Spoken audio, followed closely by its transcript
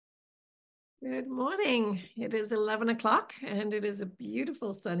Good morning. It is 11 o'clock and it is a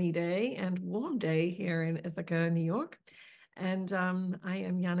beautiful sunny day and warm day here in Ithaca, New York. And I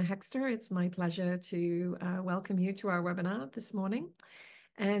am Jana Hexter. It's my pleasure to welcome you to our webinar this morning.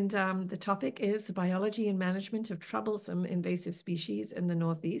 And the topic is the biology and management of troublesome invasive species in the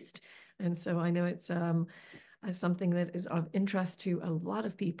Northeast. And so I know it's something that is of interest to a lot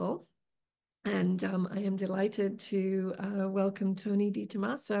of people. And I am delighted to welcome Tony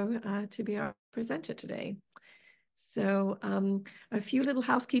DiTommaso to be our presenter today. So a few little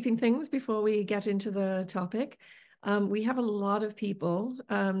housekeeping things before we get into the topic. We have a lot of people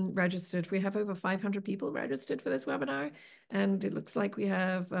registered. We have over 500 people registered for this webinar, and it looks like we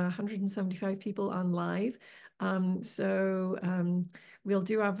have 175 people on live. We'll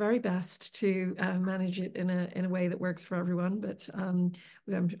do our very best to manage it in a way that works for everyone. But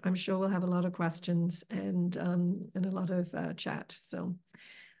I'm sure we'll have a lot of questions and a lot of chat. So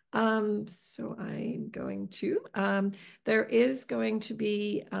I'm going to, there is going to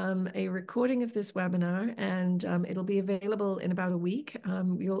be a recording of this webinar, and it'll be available in about a week.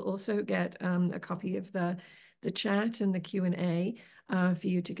 You'll also get a copy of the chat and the Q&A for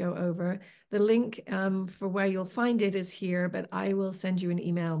you to go over. The link for where you'll find it is here, but I will send you an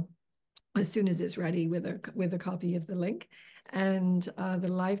email as soon as it's ready with a copy of the link. And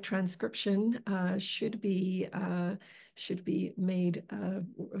the live transcription should be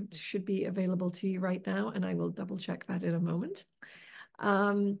available to you right now, and I will double check that in a moment.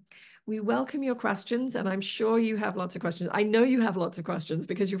 We welcome your questions, and I'm sure you have lots of questions. I know you have lots of questions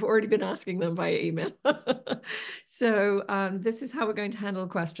because you've already been asking them via email. So this is how we're going to handle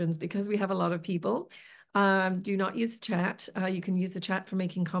questions because we have a lot of people. Do not use the chat. You can use the chat for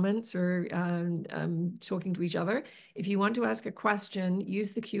making comments or talking to each other. If you want to ask a question,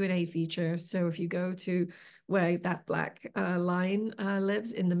 use the Q&A feature. So if you go to where that black line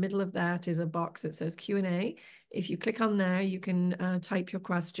lives, in the middle of that is a box that says Q&A. If you click on there, you can type your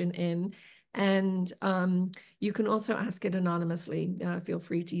question in. And you can also ask it anonymously. Feel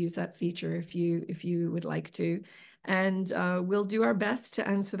free to use that feature if you would like to. And we'll do our best to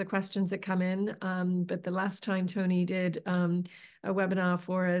answer the questions that come in. But the last time Tony did a webinar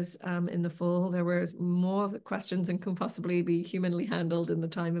for us in the fall, there were more questions than can possibly be humanly handled in the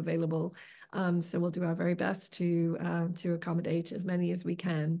time available. So we'll do our very best to accommodate as many as we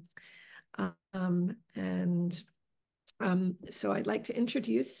can. So I'd like to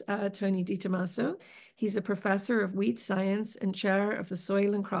introduce Tony DiTommaso. He's a professor of weed science and chair of the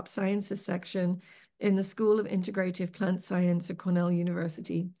Soil and Crop Sciences section in the School of Integrative Plant Science at Cornell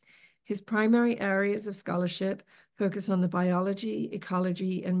University. His primary areas of scholarship focus on the biology,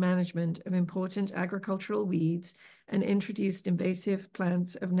 ecology, and management of important agricultural weeds and introduced invasive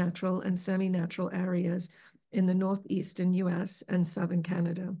plants of natural and semi-natural areas in the northeastern US and southern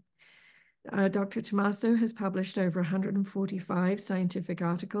Canada. Dr. Tommaso has published over 145 scientific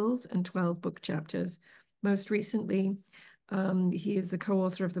articles and 12 book chapters. Most recently, he is the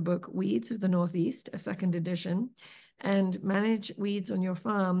co-author of the book Weeds of the Northeast, a second edition, and Manage Weeds on Your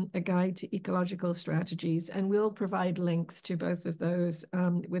Farm, a guide to ecological strategies. And we'll provide links to both of those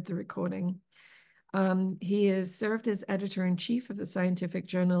with the recording. He has served as editor-in-chief of the scientific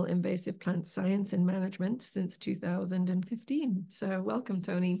journal Invasive Plant Science and Management since 2015. So welcome,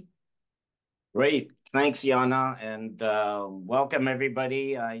 Tony. Great. Thanks, Jana, and welcome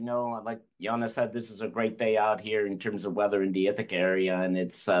everybody. I know, like Jana said, this is a great day out here in terms of weather in the Ithaca area, and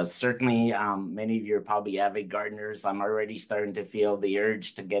it's certainly, many of you are probably avid gardeners. I'm already starting to feel the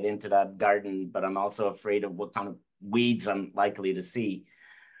urge to get into that garden, but I'm also afraid of what kind of weeds I'm likely to see.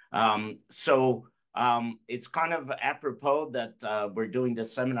 It's kind of apropos that we're doing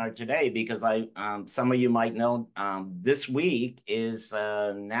this seminar today because some of you might know this week is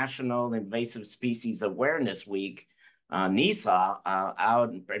National Invasive Species Awareness Week. NISA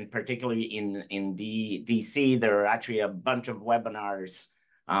out, and particularly in DC, there are actually a bunch of webinars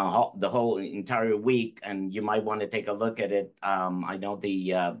the whole entire week, and you might want to take a look at it. I know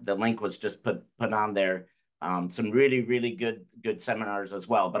the link was just put on there. Some really good seminars as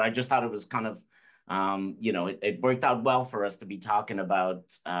well. But I just thought it was kind of, it worked out well for us to be talking about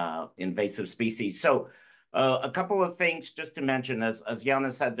invasive species. So a couple of things just to mention, as Jana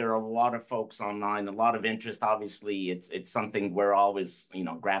said, there are a lot of folks online, a lot of interest. Obviously, it's something we're always,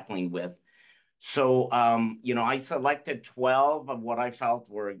 grappling with. So, I selected 12 of what I felt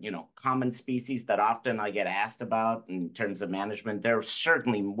were, common species that often I get asked about in terms of management. There are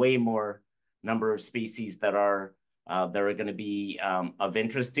certainly way more number of species that are going to be of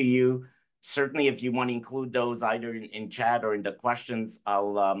interest to you. Certainly, if you want to include those either in chat or in the questions,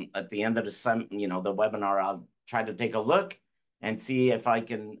 I'll at the end of the webinar, I'll try to take a look and see if I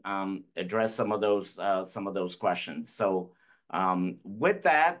can address some of those questions. So with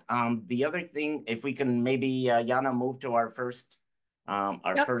that, the other thing, if we can maybe Jana move to our first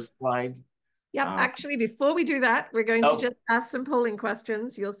slide. Yep. Actually, before we do that, we're going to just ask some polling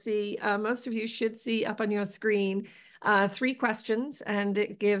questions. You'll see most of you should see up on your screen 3 questions, and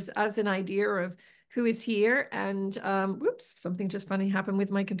it gives us an idea of who is here. And whoops, something just funny happened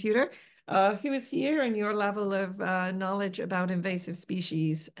with my computer. Who is here and your level of knowledge about invasive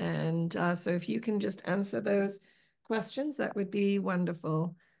species. And so if you can just answer those questions, that would be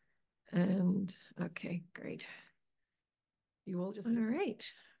wonderful. And okay, great. You all just all right.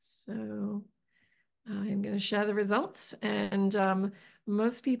 So I'm going to share the results, and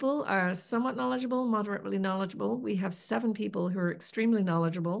most people are somewhat knowledgeable, moderately knowledgeable. We have 7 people who are extremely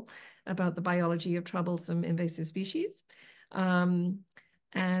knowledgeable about the biology of troublesome invasive species,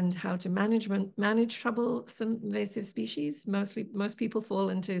 and how to manage troublesome invasive species. Most people fall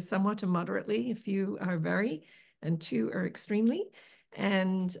into somewhat and moderately. A few are very, and 2 are extremely.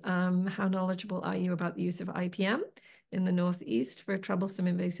 And how knowledgeable are you about the use of IPM in the Northeast for troublesome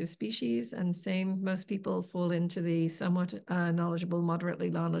invasive species? And same, most people fall into the somewhat knowledgeable, moderately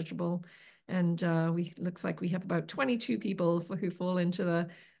knowledgeable. And looks like we have about 22 people who fall into the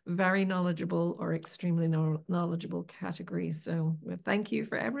very knowledgeable or extremely knowledgeable category. So thank you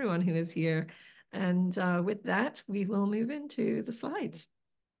for everyone who is here. And with that, we will move into the slides.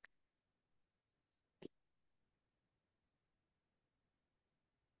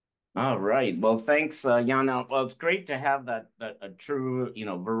 All right. Well, thanks, Jana. Well, it's great to have a true,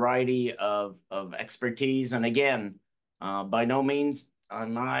 variety of expertise. And again, by no means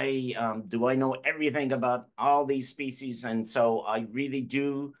do I know everything about all these species. And so I really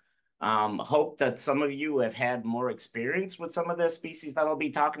do hope that some of you have had more experience with some of the species that I'll be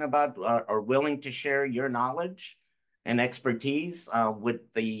talking about, are willing to share your knowledge and expertise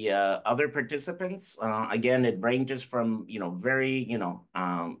with the other participants. Again, it ranges from,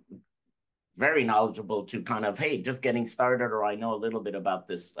 very knowledgeable to kind of, hey, just getting started, or I know a little bit about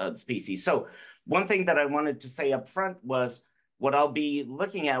this species. So one thing that I wanted to say up front was what I'll be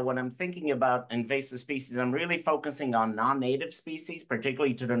looking at when I'm thinking about invasive species. I'm really focusing on non-native species,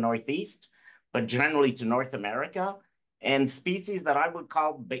 particularly to the Northeast, but generally to North America, and species that I would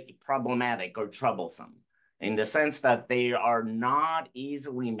call problematic or troublesome, in the sense that they are not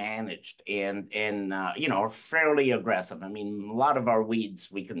easily managed and are fairly aggressive. I mean, a lot of our weeds,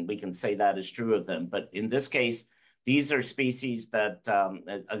 we can say that is true of them, but in this case, these are species that,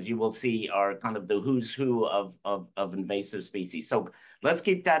 as you will see, are kind of the who's who of invasive species. So let's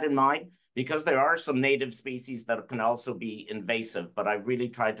keep that in mind, because there are some native species that can also be invasive, but I've really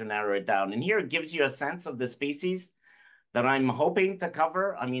tried to narrow it down. And here it gives you a sense of the species that I'm hoping to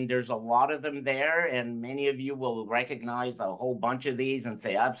cover. I mean, there's a lot of them there, and many of you will recognize a whole bunch of these and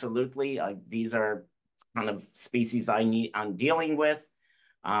say, absolutely, these are kind of species I'm dealing with.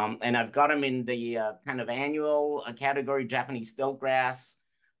 And I've got them in the kind of annual category, Japanese stiltgrass,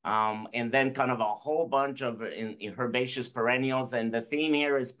 and then kind of a whole bunch of in herbaceous perennials. And the theme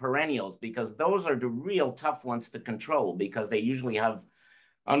here is perennials, because those are the real tough ones to control, because they usually have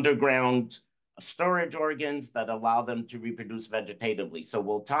underground storage organs that allow them to reproduce vegetatively. So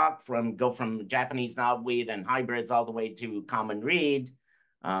we'll go from Japanese knotweed and hybrids all the way to common reed,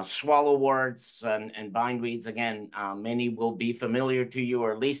 swallowworts and bindweeds. Again, many will be familiar to you,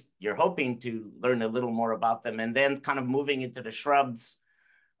 or at least you're hoping to learn a little more about them. And then kind of moving into the shrubs,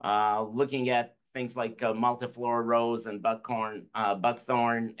 looking at things like multiflora rose and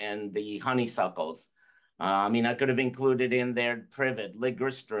buckthorn and the honeysuckles. I mean, I could have included in there privet,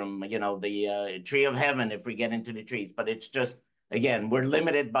 ligustrum, the tree of heaven if we get into the trees, but it's just, again, we're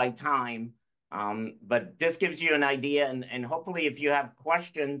limited by time. But this gives you an idea, and hopefully if you have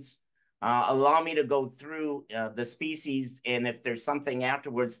questions, allow me to go through the species, and if there's something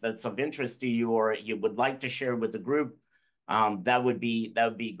afterwards that's of interest to you or you would like to share with the group, that would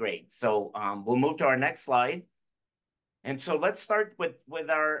be great. So we'll move to our next slide. And so let's start with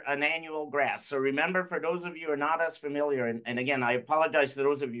an annual grass. So remember, for those of you who are not as familiar, and again, I apologize to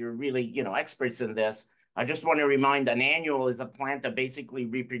those of you who are really, experts in this. I just want to remind, an annual is a plant that basically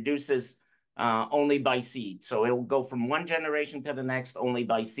reproduces only by seed. So it'll go from one generation to the next only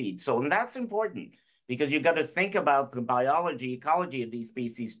by seed. So, and that's important, because you've got to think about the biology, ecology of these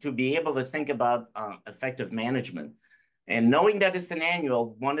species to be able to think about effective management. And knowing that it's an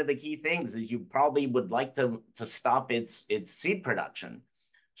annual, one of the key things is you probably would like to stop its seed production.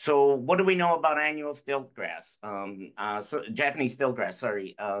 So what do we know about annual stiltgrass? Japanese stiltgrass,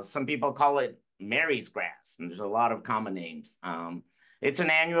 sorry. Some people call it Mary's grass, and there's a lot of common names. It's an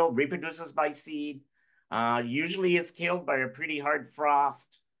annual, reproduces by seed. Usually is killed by a pretty hard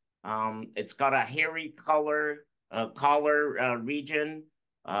frost. It's got a hairy collar region.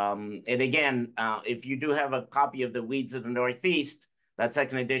 And again, if you do have a copy of the Weeds of the Northeast, that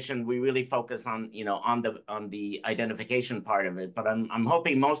second edition, we really focus on, on the identification part of it. But I'm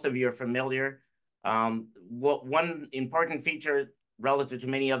hoping most of you are familiar. One important feature relative to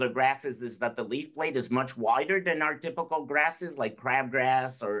many other grasses is that the leaf blade is much wider than our typical grasses like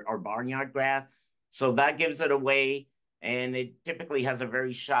crabgrass or barnyard grass. So that gives it away, and it typically has a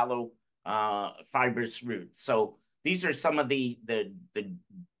very shallow fibrous root. So these are some of the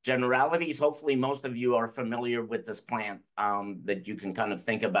generalities. Hopefully most of you are familiar with this plant that you can kind of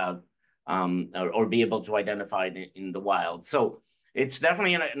think about or be able to identify it in the wild. So it's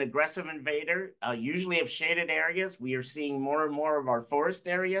definitely an aggressive invader, usually of shaded areas. We are seeing more and more of our forest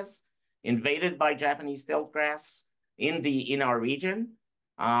areas invaded by Japanese stiltgrass in our region.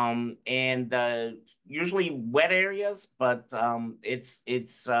 And usually wet areas, but and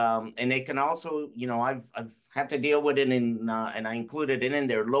it can also, I've had to deal with it and I included it in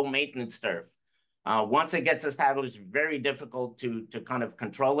there, low maintenance turf. Once it gets established, very difficult to kind of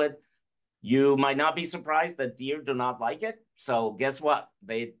control it. You might not be surprised that deer do not like it. So guess what?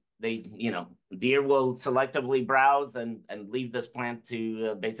 Deer will selectively browse and leave this plant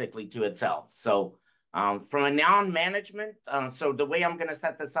to basically to itself. So from a non-management, so the way I'm going to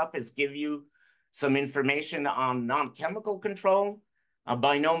set this up is give you some information on non-chemical control.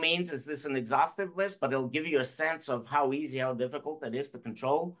 By no means is this an exhaustive list, but it'll give you a sense of how easy, how difficult it is to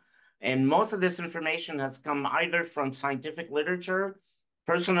control. And most of this information has come either from scientific literature,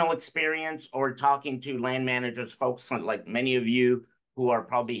 personal experience, or talking to land managers, folks like many of you who are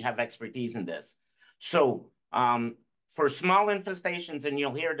probably have expertise in this. So for small infestations, and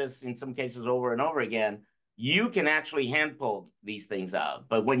you'll hear this in some cases over and over again, you can actually hand pull these things out.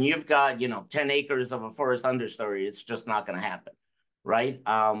 But when you've got, 10 acres of a forest understory, it's just not going to happen, right?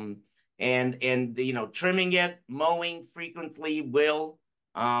 Trimming it, mowing frequently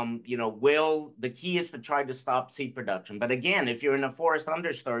the key is to try to stop seed production. But again, if you're in a forest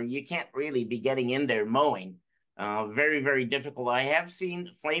understory, you can't really be getting in there mowing. Very, very difficult. I have seen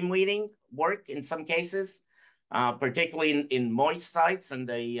flame weeding work in some cases, particularly in moist sites. And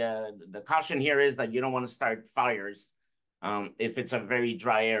the caution here is that you don't want to start fires if it's a very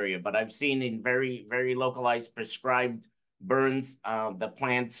dry area. But I've seen in very, very localized prescribed burns, the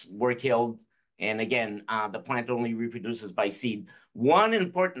plants were killed. And again, the plant only reproduces by seed. One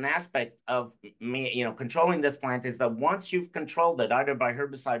important aspect of controlling this plant is that once you've controlled it, either by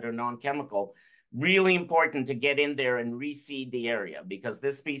herbicide or non-chemical, really important to get in there and reseed the area, because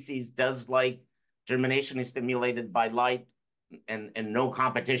this species does like germination is stimulated by light and no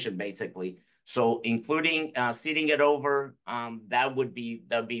competition, basically. So including seeding it over, that'd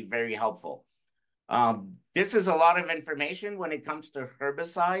be very helpful. This is a lot of information when it comes to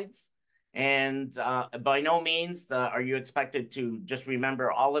herbicides. And by no means are you expected to just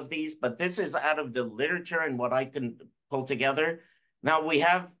remember all of these, but this is out of the literature and what I can pull together. Now, we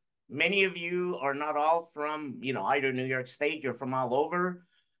have many of you are not all from, either New York State, you're from all over.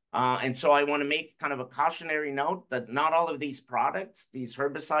 And so I want to make kind of a cautionary note that not all of these products, these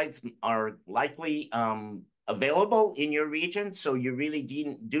herbicides, are likely available in your region. So you really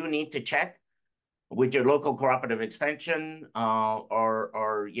do need to check with your local cooperative extension,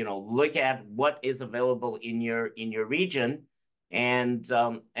 or look at what is available in your region, and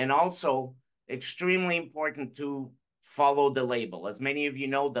also extremely important to follow the label. As many of you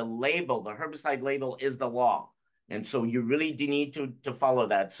know, the herbicide label is the law, and so you really do need to follow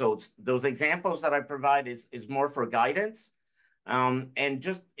that. So those examples that I provide is more for guidance. And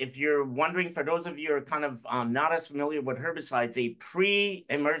just if you're wondering, for those of you who are kind of not as familiar with herbicides, a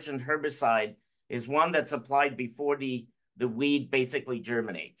pre-emergent herbicide is one that's applied before the weed basically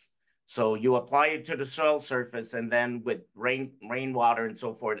germinates. So you apply it to the soil surface, and then with rainwater and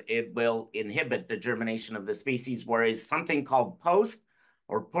so forth, it will inhibit the germination of the species, whereas something called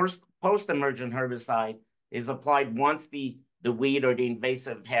post-emergent herbicide is applied once the weed or the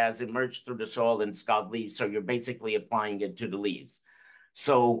invasive has emerged through the soil and scald leaves. So you're basically applying it to the leaves.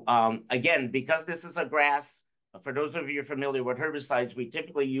 So again, because this is a grass, for those of you familiar with herbicides, we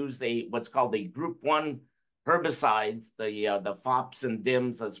typically use what's called a group 1 herbicides, the FOPs and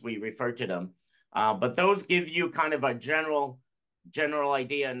DIMs as we refer to them. But those give you kind of a general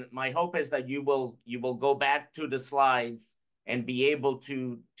idea. And my hope is that you will go back to the slides and be able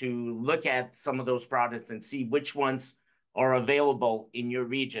to look at some of those products and see which ones are available in your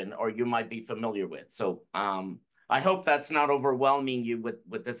region or you might be familiar with. So I hope that's not overwhelming you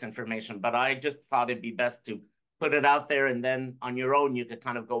with this information, but I just thought it'd be best to put it out there, and then on your own, you could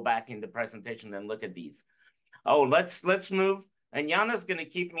kind of go back in the presentation and look at these. Oh, let's move. And Jana's going to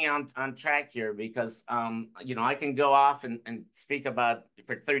keep me on track here because, you know, I can go off and speak about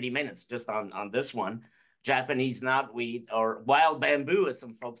for 30 minutes just on this one, Japanese knotweed or wild bamboo, as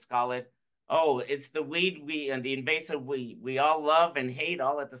some folks call it. Oh, it's the weed and the invasive we all love and hate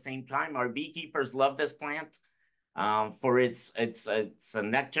all at the same time. Our beekeepers love this plant for its a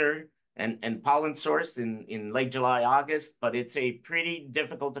nectar and pollen source in late July, August, but it's a pretty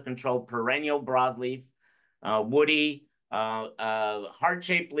difficult to control perennial broadleaf, woody,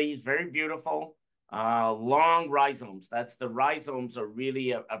 heart-shaped leaves, very beautiful, long rhizomes. The rhizomes are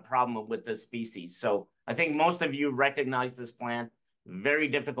really a problem with this species. So I think most of you recognize this plant, very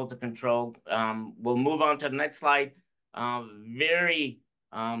difficult to control. We'll move on to the next slide. It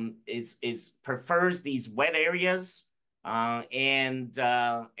prefers these wet areas, and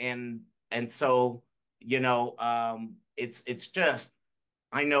so, you know, it's just,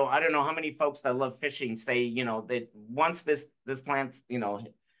 I don't know how many folks that love fishing say, you know, that once this plant, you know,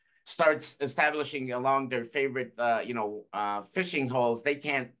 starts establishing along their favorite, fishing holes, they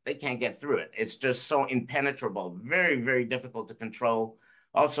can't get through it. It's just so impenetrable, very, very difficult to control,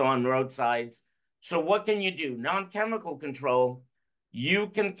 also on roadsides. So what can you do? Non-chemical control, you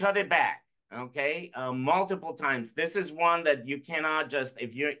can cut it back, okay? Multiple times. This is one that you cannot just,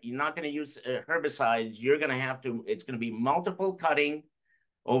 if you're not going to use herbicides, you're going to have to, it's going to be multiple cutting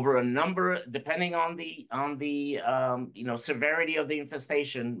over a number, depending on the severity of the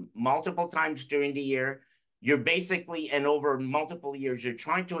infestation, multiple times during the year. You're basically, and over multiple years, you're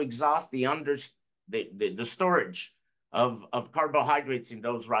trying to exhaust the storage of carbohydrates in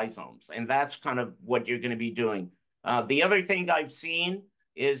those rhizomes, and that's kind of what you're going to be doing. The other thing I've seen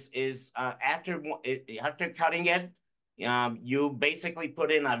is after cutting it, you basically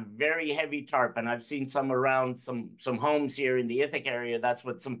put in a very heavy tarp, and I've seen some around some homes here in the Ithaca area. That's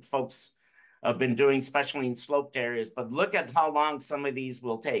what some folks have been doing, especially in sloped areas. But look at how long some of these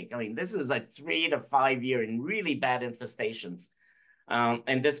will take. I mean, this is a 3 to 5 year in really bad infestations.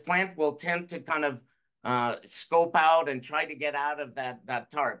 And this plant will tend to kind of scope out and try to get out of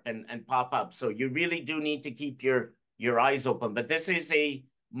that tarp and pop up. So you really do need to keep your eyes open. But this is a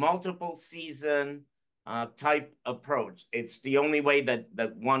multiple season type approach. It's the only way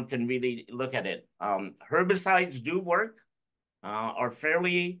that one can really look at it. Herbicides do work, are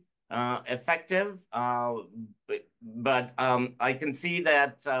fairly effective, but I can see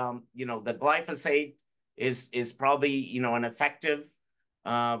that the glyphosate is probably an effective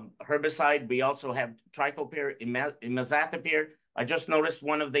herbicide. We also have triclopyr, imazethapyr. I just noticed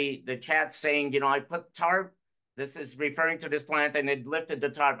one of the chats saying, I put tarp. This is referring to this plant, and it lifted the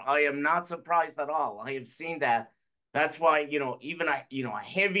tarp. I am not surprised at all. I have seen that. That's why, even a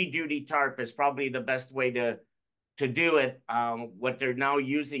heavy-duty tarp is probably the best way to do it. What they're now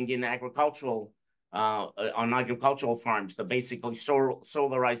using in agricultural, on agricultural farms to basically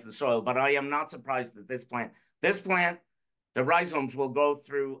solarize the soil. But I am not surprised that this plant, the rhizomes will go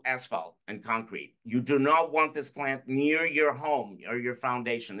through asphalt and concrete. You do not want this plant near your home or your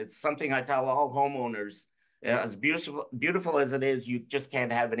foundation. It's something I tell all homeowners. As beautiful as it is, you just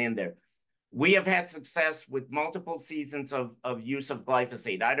can't have it in there. We have had success with multiple seasons of use of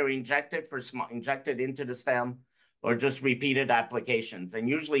glyphosate, either injected into the stem or just repeated applications. And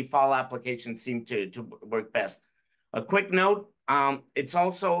usually fall applications seem to work best. A quick note, it's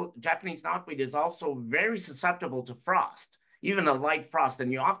also, Japanese knotweed is also very susceptible to frost, even a light frost.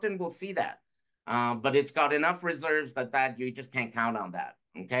 And you often will see that, but it's got enough reserves that you just can't count on that,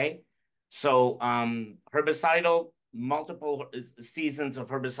 okay? So herbicidal, multiple seasons of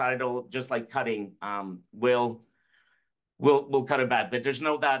herbicidal, just like cutting, will cut it back. But there's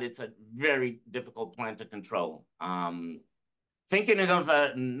no doubt it's a very difficult plant to control. Thinking of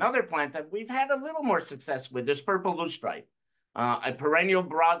another plant that we've had a little more success with is purple loosestrife, a perennial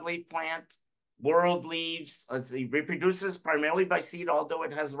broadleaf plant, whorled leaves. It reproduces primarily by seed, although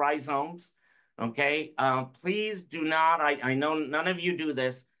it has rhizomes. Okay, please do not, I know none of you do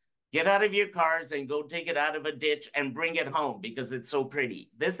this, get out of your cars and go take it out of a ditch and bring it home because it's so pretty.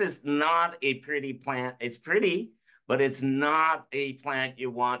 This is not a pretty plant. It's pretty, but it's not a plant you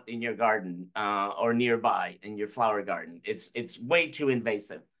want in your garden or nearby in your flower garden. It's way too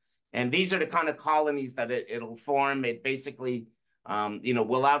invasive. And these are the kind of colonies that it'll form. It basically,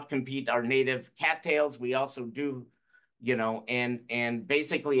 will outcompete our native cattails. We also do, and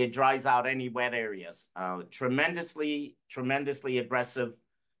basically it dries out any wet areas. Tremendously aggressive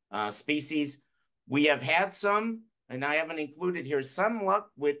species. We have had some, and I haven't included here, some luck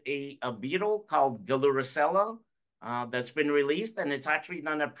with a beetle called Galuricella. that's been released, and it's actually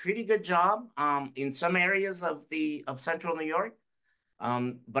done a pretty good job in some areas of central New York.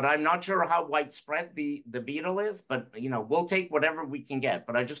 But I'm not sure how widespread the beetle is, but we'll take whatever we can get.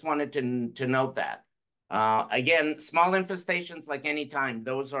 But I just wanted to note that. Again, small infestations, like any time,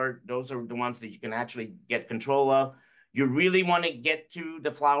 those are the ones that you can actually get control of. You really want to get to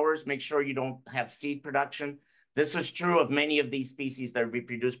the flowers, make sure you don't have seed production. This is true of many of these species that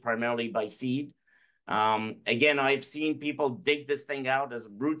reproduce primarily by seed. Again, I've seen people dig this thing out as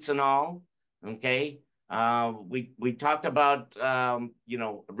roots and all, okay? We talked about,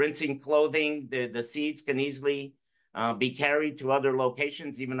 rinsing clothing. The seeds can easily be carried to other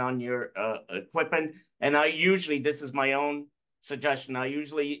locations, even on your equipment. And this is my own suggestion. I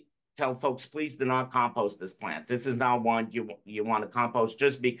usually tell folks, please do not compost this plant. This is not one you want to compost,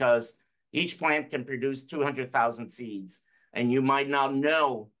 just because each plant can produce 200,000 seeds, and you might not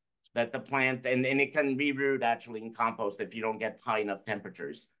know that the plant, and it can reroot actually in compost if you don't get high enough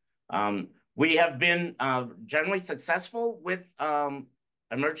temperatures. We have been generally successful with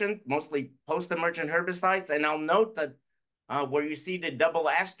emergent, mostly post-emergent herbicides. And I'll note that where you see the double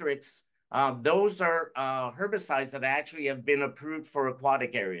asterisks, those are herbicides that actually have been approved for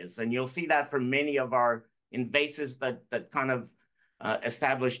aquatic areas. And you'll see that for many of our invasives that kind of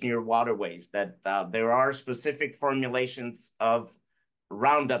established near waterways, that there are specific formulations of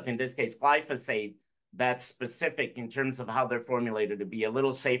Roundup, in this case glyphosate, that's specific in terms of how they're formulated to be a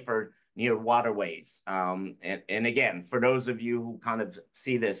little safer near waterways. And again, for those of you who kind of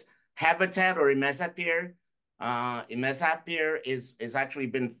see this, Habitat or Invasive is actually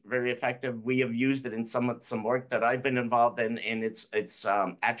been very effective. We have used it in some work that I've been involved in, and it's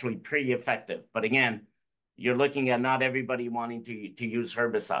actually pretty effective. But again, you're looking at not everybody wanting to use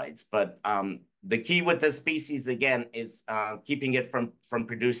herbicides. But the key with this species, again, is keeping it from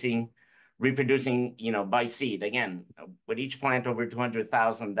reproducing, by seed. Again, with each plant over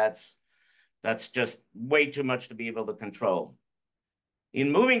 200,000, that's just way too much to be able to control.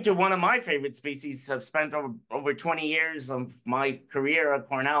 In moving to one of my favorite species, I've spent over 20 years of my career at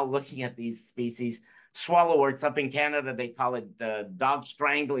Cornell looking at these species. Swallowworts up in Canada, they call it dog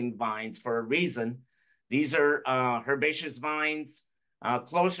strangling vines for a reason. These are herbaceous vines,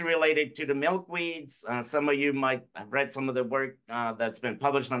 closely related to the milkweeds. Some of you might have read some of the work that's been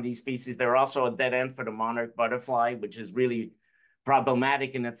published on these species. They're also a dead end for the monarch butterfly, which is really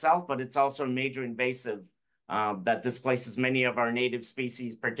problematic in itself, but it's also a major invasive that displaces many of our native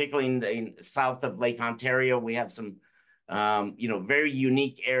species, particularly in south of Lake Ontario. We have some, very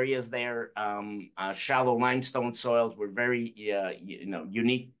unique areas there. Shallow limestone soils were very,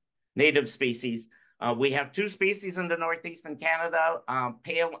 unique native species. We have two species in the Northeastern Canada,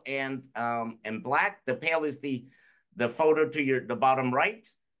 pale and black. The pale is the photo to the bottom right.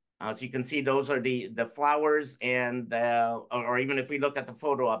 So you can see those are the flowers, and or even if we look at the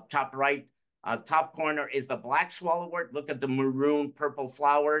photo up top right, top corner is the black swallowwort. Look at the maroon purple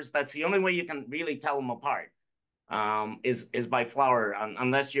flowers. That's the only way you can really tell them apart, is by flower,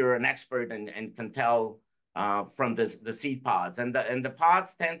 unless you're an expert and can tell from the seed pods. And the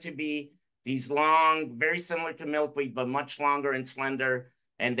pods tend to be these long, very similar to milkweed, but much longer and slender.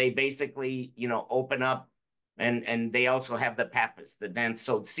 And they basically, open up, and they also have the pappus, the dense.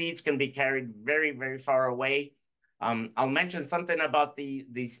 So seeds can be carried very, very far away. I'll mention something about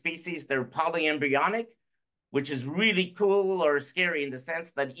the species. They're polyembryonic, which is really cool or scary in the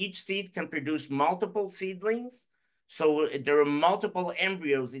sense that each seed can produce multiple seedlings. So there are multiple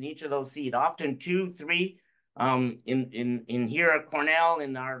embryos in each of those seeds, often 2, 3. In here at Cornell,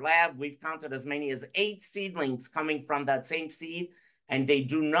 in our lab, we've counted as many as 8 seedlings coming from that same seed, and they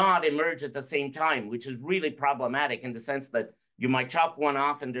do not emerge at the same time, which is really problematic in the sense that you might chop one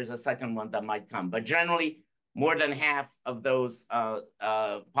off and there's a second one that might come. But generally, more than half of those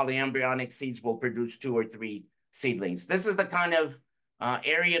polyembryonic seeds will produce 2 or 3 seedlings. This is the kind of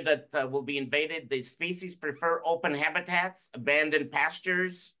area that will be invaded. The species prefer open habitats, abandoned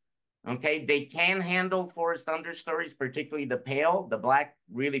pastures. Okay, they can handle forest understories, particularly the pale. The black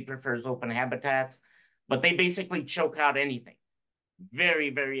really prefers open habitats, but they basically choke out anything. Very,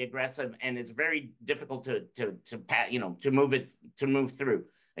 very aggressive, and it's very difficult to move through.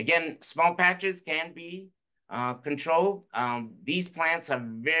 Again, small patches can be controlled. These plants have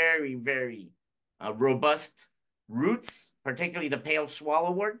very, very robust roots, particularly the pale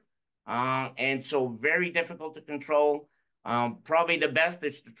swallowwort, and so very difficult to control. Probably the best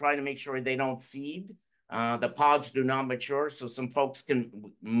is to try to make sure they don't seed. The pods do not mature, so some folks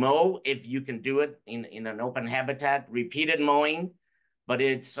can mow if you can do it in an open habitat, repeated mowing. But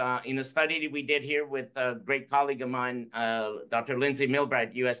it's in a study that we did here with a great colleague of mine, Dr. Lindsay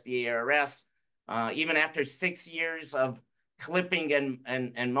Milbrad, USDA ARS, even after 6 years of clipping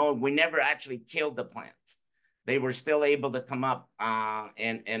and mowing, we never actually killed the plants. They were still able to come up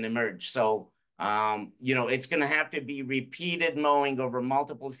and emerge. So, it's going to have to be repeated mowing over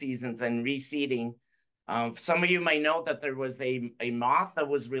multiple seasons and reseeding. Some of you may know that there was a moth that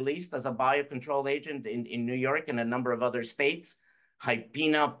was released as a biocontrol agent in New York and a number of other states,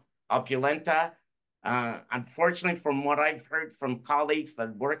 Hypena opulenta. Unfortunately, from what I've heard from colleagues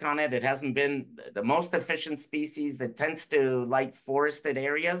that work on it, it hasn't been the most efficient species. It tends to like forested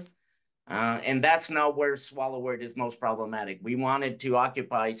areas. And that's not where swallowwort is most problematic. We wanted to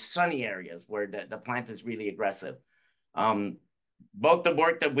occupy sunny areas where the plant is really aggressive. Both the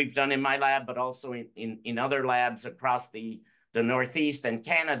work that we've done in my lab, but also in other labs across the Northeast and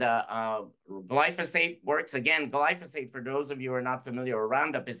Canada, glyphosate works. Again, glyphosate, for those of you who are not familiar, or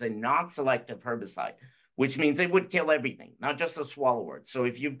Roundup is a non-selective herbicide, which means it would kill everything, not just the swallowwort. So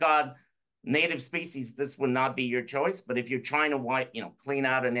if you've got native species, this would not be your choice. But if you're trying to clean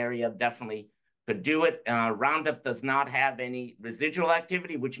out an area, definitely could do it. Roundup does not have any residual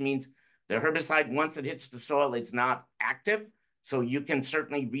activity, which means the herbicide, once it hits the soil, it's not active. So you can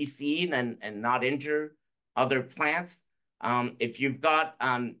certainly reseed and not injure other plants. If you've got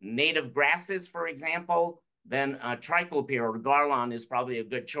native grasses, for example, then triclopyr or garlon is probably a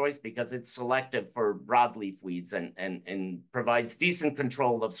good choice because it's selective for broadleaf weeds and provides decent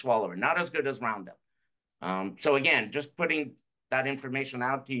control of swallower. Not as good as Roundup. So again, just putting that information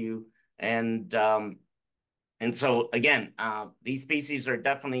out to you. And so again, these species are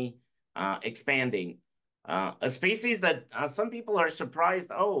definitely expanding. A species that some people are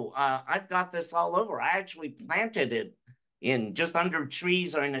surprised, I've got this all over. I actually planted it in just under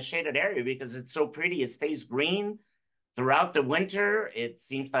trees or in a shaded area because it's so pretty. It stays green throughout the winter. It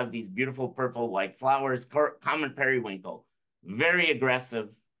seems to have these beautiful purple white flowers. Common periwinkle, very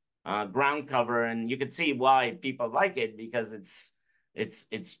aggressive ground cover, and you can see why people like it because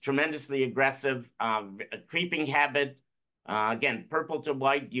it's tremendously aggressive, a creeping habit. Again, purple to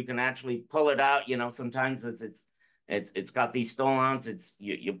white, you can actually pull it out. Sometimes it's got these stolons.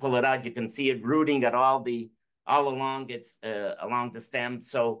 You pull it out, you can see it rooting at all along along the stem.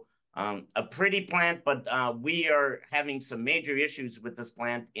 So a pretty plant, but we are having some major issues with this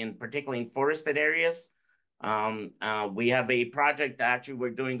plant, particularly in forested areas. We have a project actually we're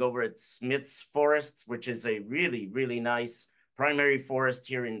doing over at Smith's Forests, which is a really, really nice primary forest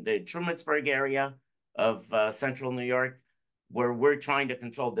here in the Trumansburg area of central New York, where we're trying to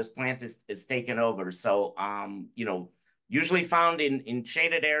control this plant is taken over. So, usually found in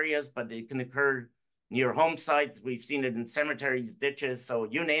shaded areas, but it can occur near home sites. We've seen it in cemeteries, ditches. So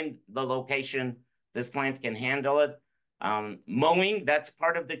you name the location, this plant can handle it. Mowing, that's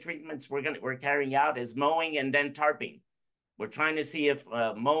part of the treatments we're carrying out is mowing and then tarping. We're trying to see if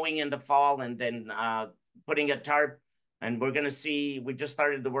mowing in the fall and then putting a tarp. And we're going to see, we just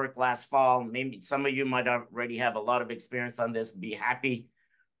started the work last fall. Maybe some of you might already have a lot of experience on this. Be happy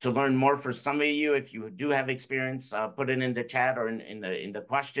to learn more. For some of you, if you do have experience, put it in the chat or in the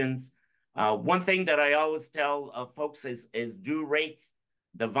questions. One thing that I always tell folks is do rake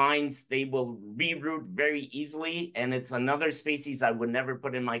the vines. They will reroot very easily. And it's another species I would never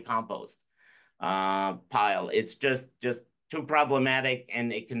put in my compost pile. It's just too problematic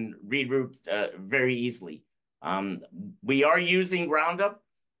and it can reroot very easily. We are using Roundup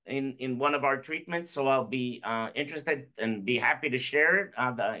in one of our treatments, so I'll be interested and be happy to share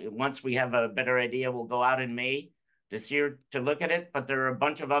it. Once we have a better idea, we'll go out in May this year to look at it. But there are a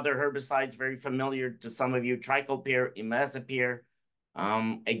bunch of other herbicides very familiar to some of you, triclopyr, imazapyr.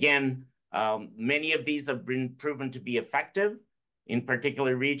 Again, many of these have been proven to be effective in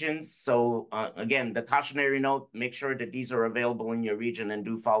particular regions. So again, the cautionary note, make sure that these are available in your region and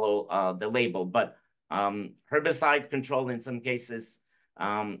do follow the label. But herbicide control in some cases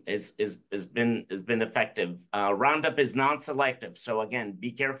has been effective. Roundup is non-selective, so again,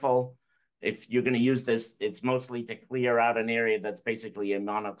 be careful if you're going to use this. It's mostly to clear out an area that's basically a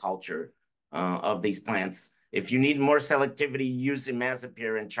monoculture of these plants. If you need more selectivity, use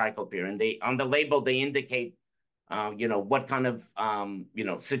imazapyr and triclopyr, and on the label they indicate what kind of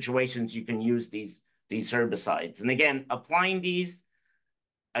situations you can use these herbicides. And again, applying these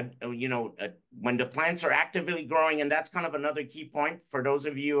when the plants are actively growing, and that's kind of another key point for those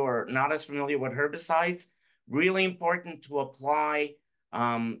of you who are not as familiar with herbicides, really important to apply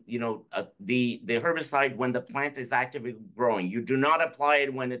the herbicide when the plant is actively growing. You do not apply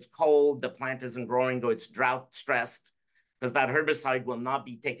it when it's cold, the plant isn't growing, or it's drought stressed, because that herbicide will not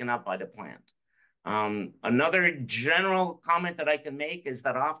be taken up by the plant. Another general comment that I can make is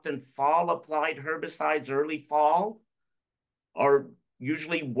that often fall applied herbicides early fall are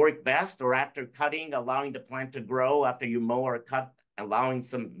usually work best, or after cutting, allowing the plant to grow after you mow or cut, allowing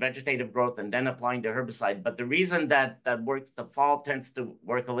some vegetative growth and then applying the herbicide. But the reason that works, the fall tends to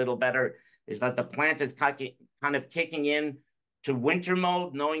work a little better, is that the plant is kind of kicking in to winter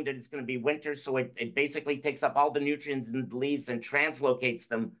mode, knowing that it's going to be winter. So it basically takes up all the nutrients in the leaves and translocates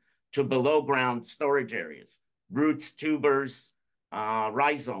them to below ground storage areas, roots, tubers,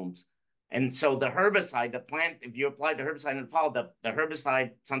 rhizomes. And so the herbicide, the plant, if you apply the herbicide in the fall, the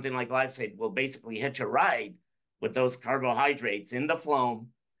herbicide, something like glyphosate, will basically hitch a ride with those carbohydrates in the phloem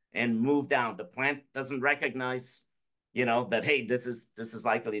and move down. The plant doesn't recognize, that, hey, this is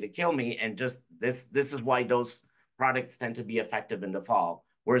likely to kill me. And just this is why those products tend to be effective in the fall.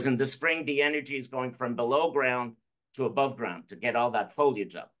 Whereas in the spring, the energy is going from below ground to above ground to get all that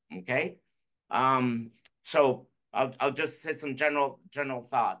foliage up, okay? So I'll just say some general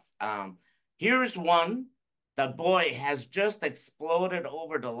thoughts. Here's one that, boy, has just exploded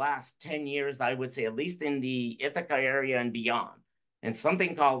over the last 10 years, I would say, at least in the Ithaca area and beyond, and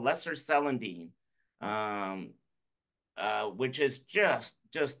something called lesser celandine, which is just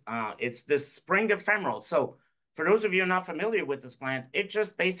it's this spring ephemeral. So for those of you not familiar with this plant, it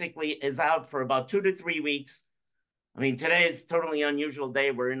just basically is out for about 2 to 3 weeks. I mean, today is totally unusual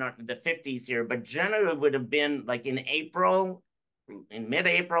day. We're in the 50s here, but generally it would have been like in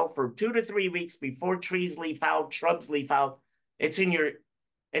mid-April, for 2 to 3 weeks before trees leaf out, shrubs leaf out. It's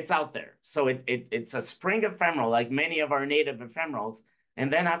out there. So it's a spring ephemeral, like many of our native ephemerals.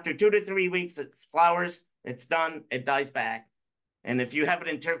 And then after 2 to 3 weeks, it flowers, it's done, it dies back. And if you have it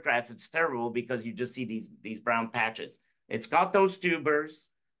in turf grass, it's terrible because you just see these brown patches. It's got those tubers,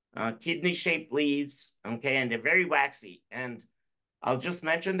 kidney-shaped leaves, okay, and they're very waxy. And I'll just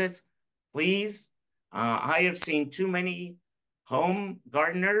mention this, please. I have seen too many home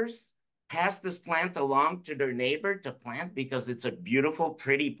gardeners pass this plant along to their neighbor to plant because it's a beautiful,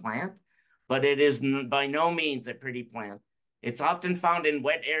 pretty plant, but it is by no means a pretty plant. It's often found in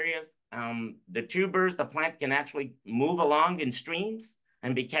wet areas. The tubers, the plant can actually move along in streams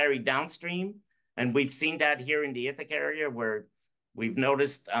and be carried downstream. And we've seen that here in the Ithaca area, where we've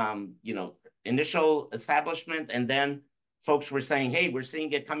noticed, initial establishment, and then folks were saying, hey, we're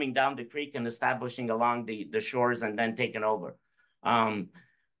seeing it coming down the creek and establishing along the shores and then taking over.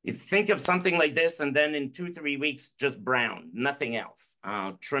 You think of something like this, and then in 2-3 weeks, just brown, nothing else.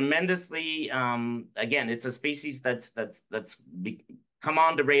 Tremendously, again, it's a species that's come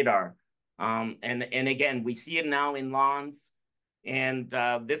on the radar. And again, we see it now in lawns. And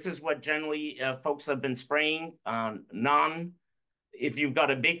this is what generally folks have been spraying. If you've got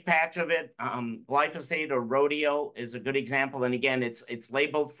a big patch of it, glyphosate or rodeo is a good example. And again, it's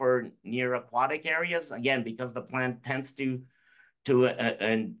labeled for near aquatic areas, again, because the plant tends to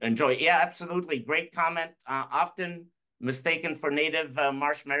enjoy. Yeah, absolutely. Great comment. Often mistaken for native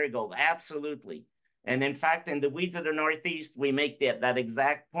marsh marigold. Absolutely. And in fact, in the Weeds of the Northeast, we make that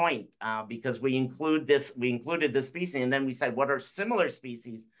exact point because we included the species, and then we said, what are similar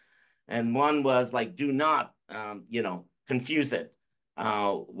species? And one was like, do not, confuse it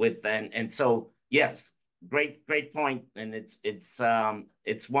with, and so, yes, great point. And it's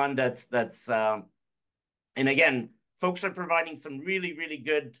one that's and again, folks are providing some really, really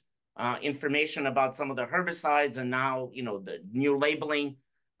good information about some of the herbicides, and now, the new labeling.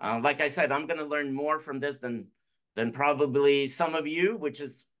 Like I said, I'm going to learn more from this than probably some of you, which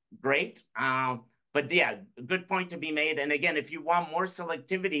is great. But yeah, good point to be made. And again, if you want more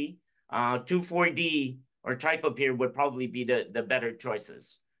selectivity, 2,4-D or triclopyr would probably be the better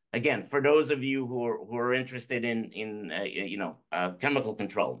choices. Again, for those of you who are interested in chemical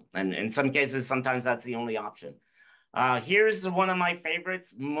control, and in some cases, sometimes that's the only option. Here's one of my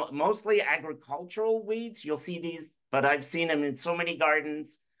favorites, mostly agricultural weeds. You'll see these, but I've seen them in so many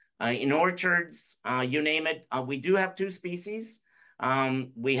gardens, in orchards, you name it. We do have 2 species.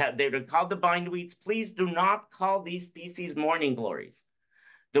 They're called the bindweeds. Please do not call these species morning glories.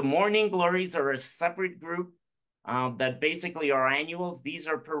 The morning glories are a separate group that basically are annuals. These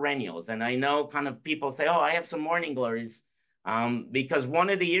are perennials. And I know kind of people say, oh, I have some morning glories. Because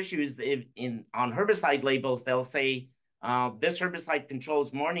one of the issues on herbicide labels, they'll say this herbicide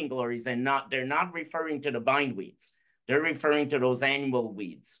controls morning glories, and they're not referring to the bindweeds. They're referring to those annual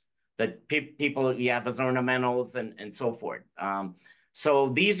weeds that people have as ornamentals and so forth. So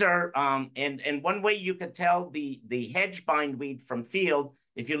these are, and one way you could tell the hedge bindweed from field,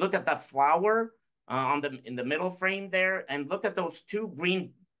 if you look at the flower in the middle frame there, and look at those 2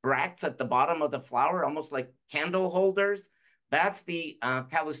 green bracts at the bottom of the flower, almost like candle holders. That's the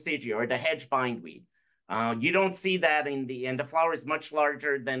calistigia, or the hedge bindweed. You don't see that and the flower is much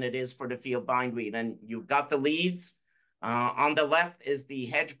larger than it is for the field bindweed. And you've got the leaves On the left is the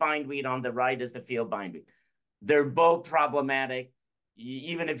hedge bindweed. On the right is the field bindweed. They're both problematic.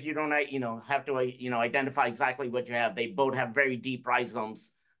 Even if you don't, have to, identify exactly what you have, they both have very deep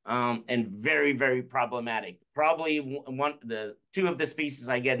rhizomes and very, very problematic. Probably two of the species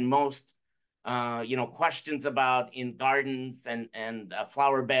I get most, questions about in gardens and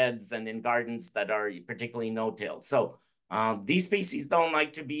flower beds and in gardens that are particularly no-till. So these species don't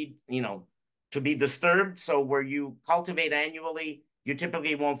like to be, to be disturbed. So where you cultivate annually, you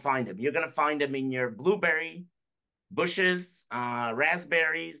typically won't find them. You're going to find them in your blueberry bushes,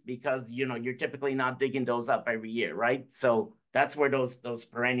 raspberries, because you're typically not digging those up every year, right? So that's where those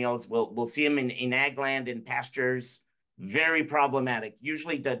perennials we'll see them in ag land, in pastures. Very problematic.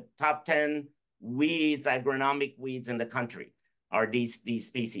 Usually the top 10 weeds, agronomic weeds in the country are these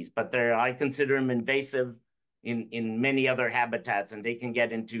species, but I consider them invasive in many other habitats, and they can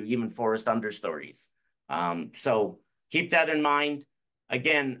get into even forest understories. So keep that in mind.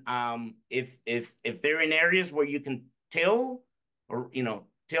 Again, if they're in areas where you can till, or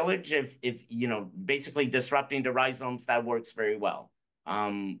tillage, if basically disrupting the rhizomes, that works very well.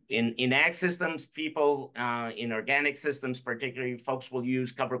 In ag systems, people in organic systems, particularly, folks will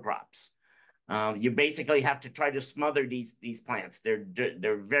use cover crops. You basically have to try to smother these plants.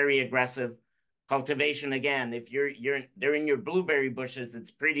 They're very aggressive. Cultivation, again, if they're in your blueberry bushes,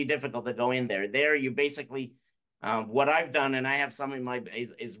 it's pretty difficult to go in there. There, you basically what I've done, and I have some in my,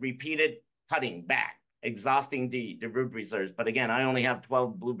 is repeated cutting back, exhausting the root reserves. But again, I only have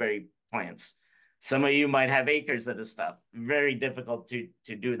 12 blueberry plants. Some of you might have acres of this stuff. Very difficult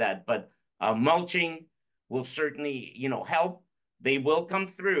to do that. But mulching will certainly, help. They will come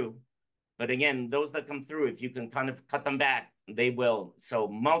through. But again, those that come through, if you can kind of cut them back, they will. So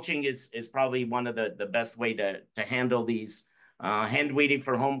mulching is probably one of the best way to handle these. Hand weeding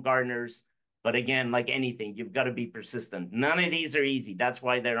for home gardeners. But again, like anything, you've got to be persistent. None of these are easy. That's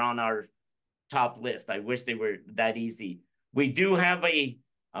why they're on our top list. I wish they were that easy. We do have a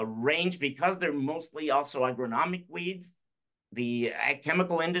range, because they're mostly also agronomic weeds. The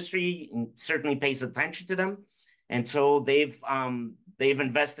chemical industry certainly pays attention to them. And so they've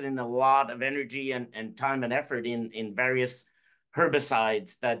invested in a lot of energy and time and effort in various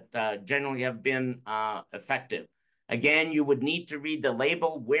herbicides that generally have been effective. Again, you would need to read the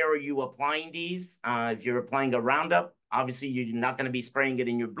label. Where are you applying these? If you're applying a Roundup, obviously you're not going to be spraying it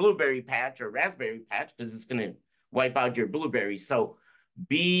in your blueberry patch or raspberry patch, because it's going to wipe out your blueberries. So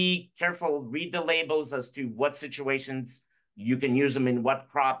be careful, read the labels as to what situations you can use them in, what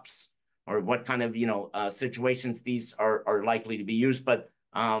crops or what kind of situations these are likely to be used. But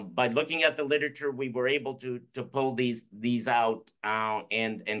by looking at the literature, we were able to pull these out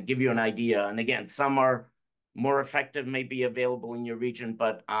and give you an idea. And again, some are more effective, may be available in your region,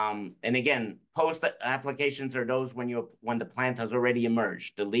 but and again, post applications are those when the plant has already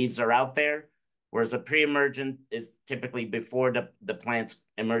emerged. The leaves are out there, whereas a pre-emergent is typically before the plants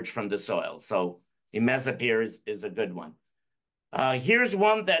emerge from the soil. So Invasive here is a good one. Here's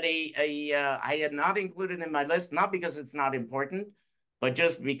one that I had not included in my list, not because it's not important, but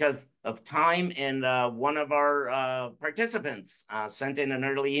just because of time. And one of our participants sent in an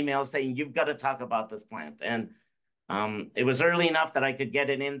early email saying, you've got to talk about this plant. And it was early enough that I could get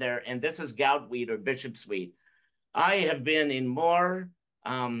it in there. And this is goutweed, or bishop's weed. I have been in more,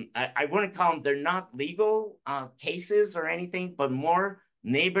 I wouldn't call them, they're not legal cases or anything, but more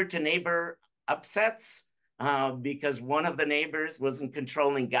neighbor to neighbor upsets. Because one of the neighbors wasn't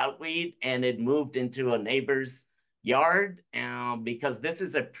controlling goutweed and it moved into a neighbor's yard, because this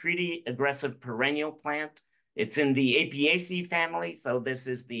is a pretty aggressive perennial plant. It's in the Apiaceae family, so this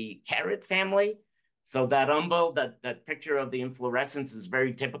is the carrot family. So that umbel, that picture of the inflorescence is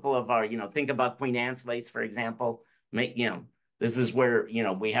very typical of our, think about Queen Anne's lace, for example. This is where,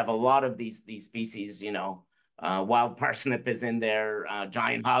 we have a lot of these species, wild parsnip is in there,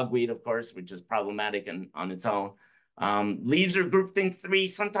 giant hogweed, of course, which is problematic on its own. Leaves are grouped in 3.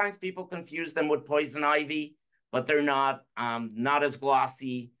 Sometimes people confuse them with poison ivy, but they're not as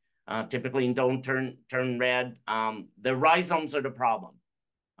glossy, typically don't turn red. The rhizomes are the problem.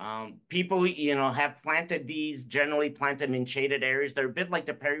 People, have planted these, generally plant them in shaded areas. They're a bit like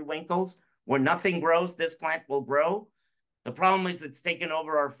the periwinkles, where nothing grows, this plant will grow. The problem is it's taken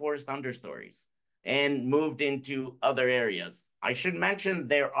over our forest understories and moved into other areas. I should mention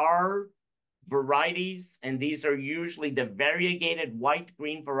there are varieties, and these are usually the variegated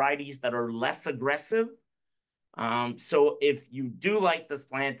white-green varieties that are less aggressive. So if you do like this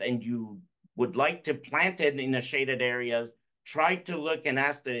plant and you would like to plant it in a shaded area, try to look and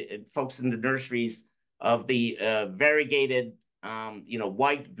ask the folks in the nurseries of the variegated,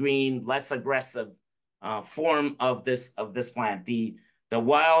 white-green, less aggressive form of this plant. The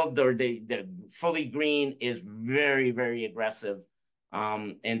wild or the fully green is very, very aggressive.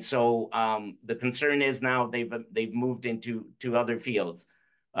 And so the concern is now they've moved into other fields.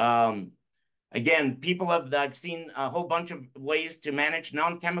 Again, I've seen a whole bunch of ways to manage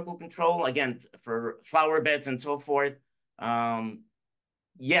non-chemical control, again, for flower beds and so forth.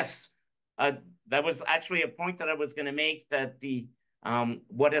 Yes, that was actually a point that I was going to make, that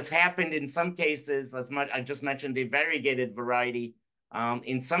what has happened in some cases, as much I just mentioned the variegated variety,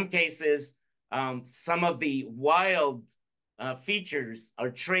 in some cases, some of the wild features or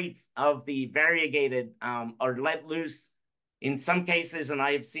traits of the variegated are let loose in some cases, and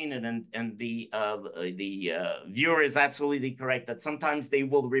I have seen it, and the viewer is absolutely correct that sometimes they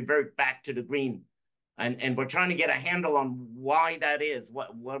will revert back to the green, and we're trying to get a handle on why that is.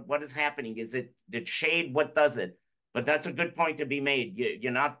 What is happening? Is it the shade? What does it? But that's a good point to be made.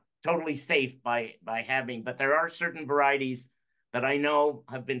 You're not totally safe by having, but there are certain varieties that I know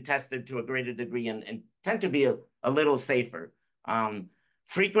have been tested to a greater degree and tend to be a little safer.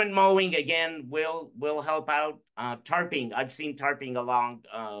 Frequent mowing, again, will help out. Tarping, I've seen tarping along,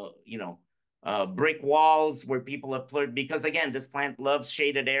 brick walls where people have plurred, because again, this plant loves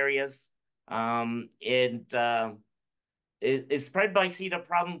shaded areas. Is spread by seed a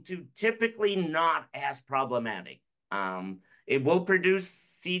problem too? Typically not as problematic. It will produce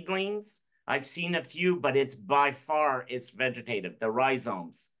seedlings. I've seen a few, but it's by far, it's vegetative, the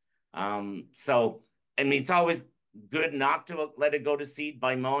rhizomes. So, I mean, it's always good not to let it go to seed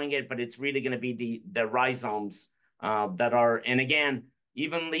by mowing it, but it's really going to be the rhizomes that are, and again,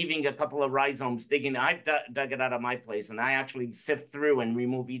 even leaving a couple of rhizomes, I've dug it out of my place, and I actually sift through and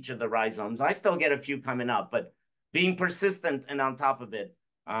remove each of the rhizomes. I still get a few coming up, but being persistent and on top of it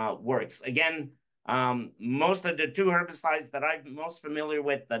works. Again, most of the two herbicides that I'm most familiar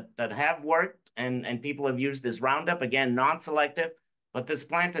with that have worked and people have used is Roundup, again, non-selective, but this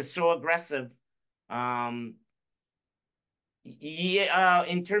plant is so aggressive.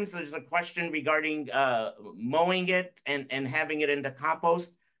 In terms of, there's a question regarding mowing it and having it into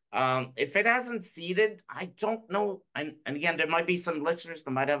compost. If it hasn't seeded, I don't know. And again, there might be some listeners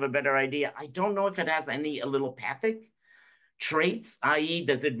that might have a better idea. I don't know if it has any allelopathic traits, i.e.,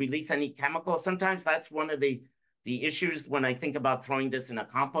 does it release any chemicals? Sometimes that's one of the issues when I think about throwing this in a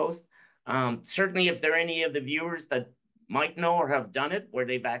compost. Certainly, if there are any of the viewers that might know or have done it where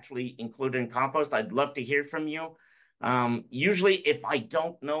they've actually included in compost, I'd love to hear from you. Usually, if I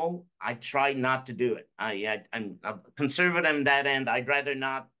don't know, I try not to do it. I'm conservative in that end. I'd rather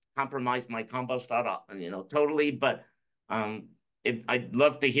not compromise my compost out, totally. But I'd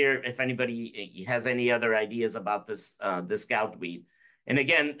love to hear if anybody has any other ideas about this gout weed. And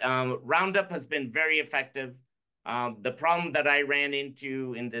again, Roundup has been very effective. The problem that I ran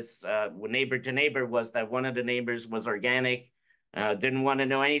into in this neighbor to neighbor was that one of the neighbors was organic. Didn't want to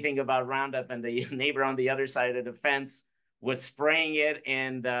know anything about Roundup, and the neighbor on the other side of the fence was spraying it,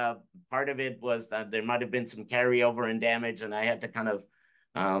 and part of it was that there might have been some carryover and damage, and I had to kind of,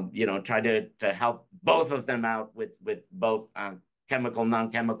 try to help both of them out with both chemical,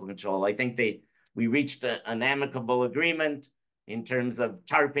 non-chemical control. I think we reached an amicable agreement in terms of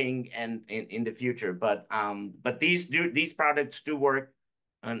tarping and in the future, but these products do work,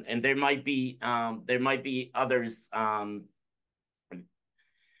 and there might be others.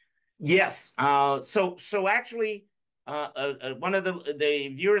 Yes. So actually, one of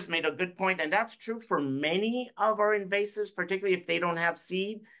the viewers made a good point, and that's true for many of our invasives, particularly if they don't have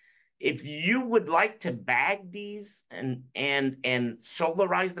seed. If you would like to bag these and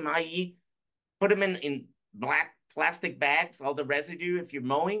solarize them, i.e., put them in black plastic bags, all the residue if you're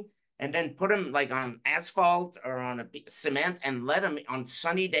mowing, and then put them like on asphalt or on a cement, and let them on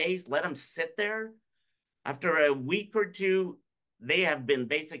sunny days, let them sit there. After a week or two, they have been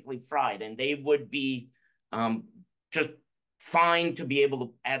basically fried, and they would be just fine to be able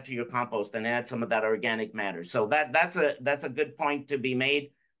to add to your compost and add some of that organic matter. So that's a good point to be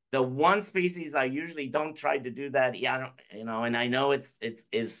made. The one species I usually don't try to do that, and I know it's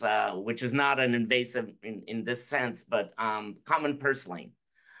which is not an invasive in this sense, but common purslane,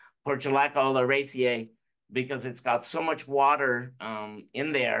 Portulaca oleracea, because it's got so much water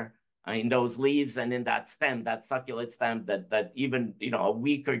in there, in those leaves and in that stem, that succulent stem, that even a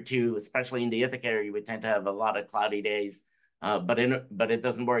week or two, especially in the Ithaca area, we tend to have a lot of cloudy days, but it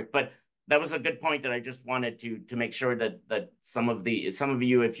doesn't work. But that was a good point that I just wanted to make sure that some of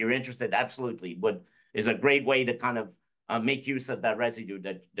you, if you're interested, absolutely is a great way to kind of make use of that residue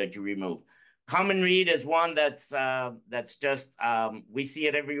that you remove. Common reed is one that's just we see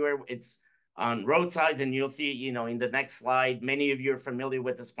it everywhere. It's on roadsides, and you'll see, you know, in the next slide, many of you are familiar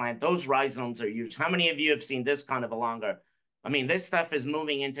with this plant. Those rhizomes are used. How many of you have seen this kind of a longer? I mean, this stuff is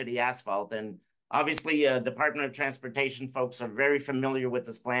moving into the asphalt, and obviously, Department of Transportation folks are very familiar with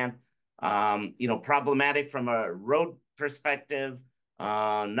this plant. You know, problematic from a road perspective.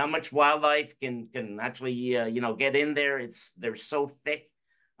 Not much wildlife can actually you know, get in there. They're so thick.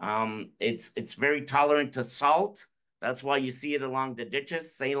 It's very tolerant to salt. That's why you see it along the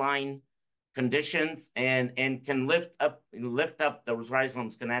ditches, saline conditions, and can lift up those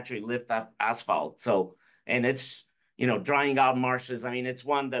rhizomes can actually lift up asphalt. So, and it's, you know, drying out marshes. I mean, it's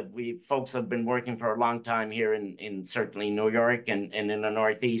one that we folks have been working for a long time here in certainly New York and in the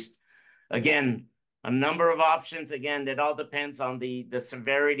Northeast. Again, a number of options. Again, it all depends on the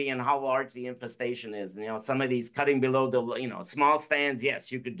severity and how large the infestation is. You know, some of these cutting below the, you know, small stands, yes,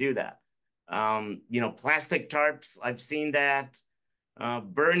 you could do that. You know, plastic tarps, I've seen that.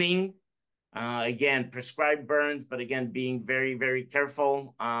 Burning, again, prescribed burns, but again, being very, very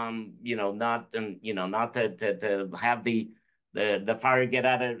careful. You know, not to have the fire get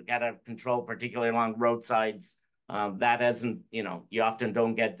out of control, particularly along roadsides. That hasn't, you know, you often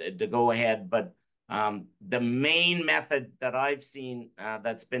don't get to go ahead, but the main method that I've seen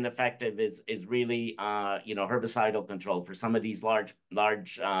that's been effective is really you know, herbicidal control for some of these large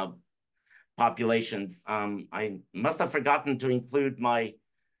populations. I must have forgotten to include my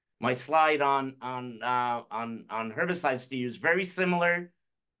slide on herbicides to use. Very similar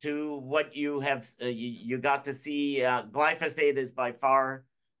to what you have you got to see. Glyphosate is by far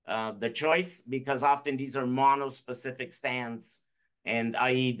the choice, because often these are monospecific stands, and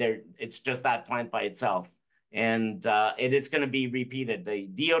i.e. it's just that plant by itself, and it is going to be repeated. The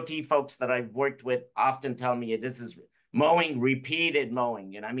DOT folks that I've worked with often tell me this is mowing, repeated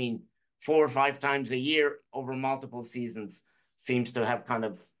mowing, and I mean 4 or 5 times a year over multiple seasons seems to have kind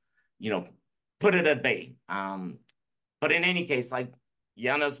of, you know, put it at bay. But in any case, like,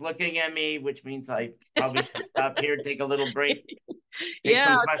 Yana's looking at me, which means I probably should stop here, take a little break, take Yeah, I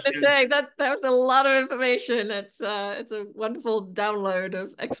some was going to questions. say that was a lot of information. It's a wonderful download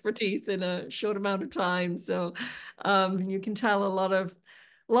of expertise in a short amount of time. So you can tell a lot of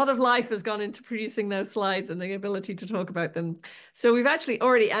life has gone into producing those slides and the ability to talk about them. So we've actually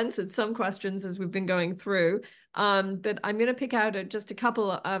already answered some questions as we've been going through, but I'm going to pick out just a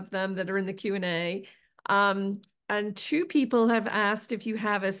couple of them that are in the Q&A. And 2 people have asked if you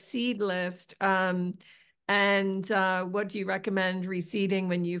have a seed list. And what do you recommend reseeding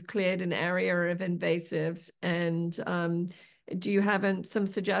when you've cleared an area of invasives? And do you have some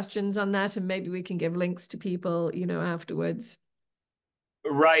suggestions on that? And maybe we can give links to people, you know, afterwards.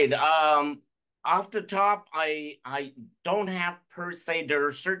 Right. Off the top, I don't have per se. There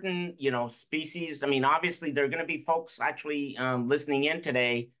are certain, you know, species. I mean, obviously, there are going to be folks actually listening in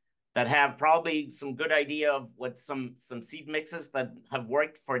today that have probably some good idea of what some seed mixes that have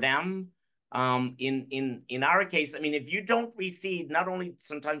worked for them. In our case, I mean, if you don't reseed, not only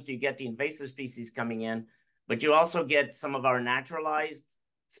sometimes do you get the invasive species coming in, but you also get some of our naturalized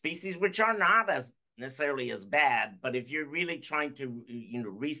species, which are not as necessarily as bad. But if you're really trying to, you know,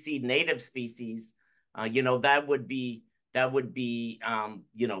 reseed native species, you know, that would be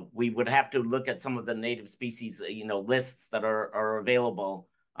you know, we would have to look at some of the native species, you know, lists that are available.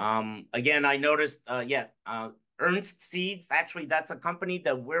 Again, I noticed, Ernst Seeds, actually, that's a company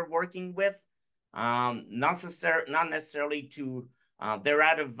that we're working with. Not necessarily to, they're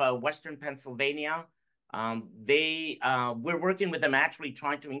out of Western Pennsylvania. We're working with them actually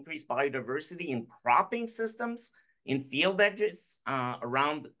trying to increase biodiversity in cropping systems in field edges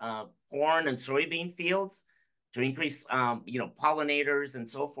around corn and soybean fields to increase, you know, pollinators and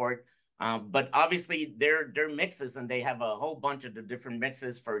so forth. But obviously they're mixes, and they have a whole bunch of the different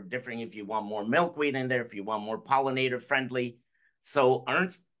mixes for different, if you want more milkweed in there, if you want more pollinator friendly. So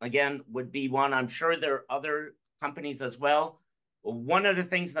Ernst, again, would be one. I'm sure there are other companies as well. One of the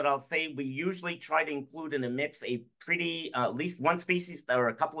things that I'll say, we usually try to include in a mix a pretty, at least one species or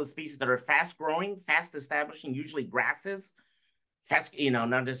a couple of species that are fast growing, fast establishing, usually grasses. You know,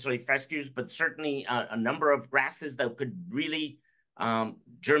 not necessarily fescues, but certainly a number of grasses that could really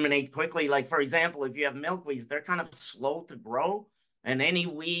germinate quickly. Like, for example, if you have milkweeds, they're kind of slow to grow, and any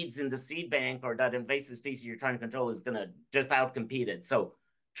weeds in the seed bank or that invasive species you're trying to control is going to just outcompete it. So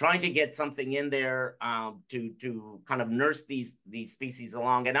trying to get something in there to kind of nurse these species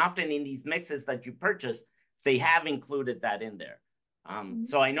along. And often in these mixes that you purchase, they have included that in there.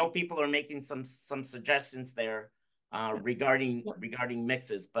 So I know people are making some suggestions there regarding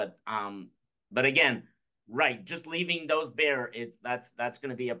mixes, but again, right, just leaving those bare, that's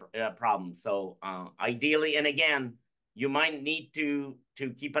going to be a problem. So ideally, and again, you might need to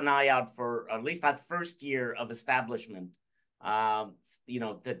keep an eye out for at least that first year of establishment,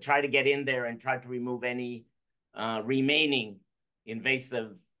 to try to get in there and try to remove any remaining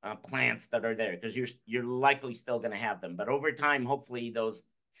invasive plants that are there, because you're likely still going to have them. But over time, hopefully those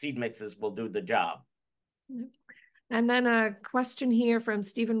seed mixes will do the job. And then a question here from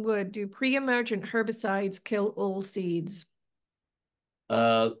Stephen Wood. Do pre-emergent herbicides kill all seeds?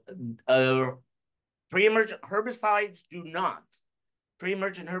 Pre-emergent herbicides do not.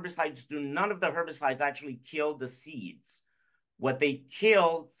 Pre-emergent herbicides do, none of the herbicides actually kill the seeds. What they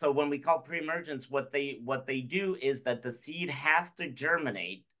kill, so when we call pre-emergence, what they do is that the seed has to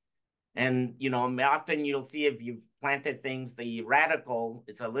germinate. And, often you'll see if you've planted things, the radicle,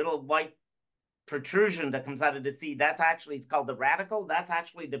 it's a little white protrusion that comes out of the seed. It's called the radicle. That's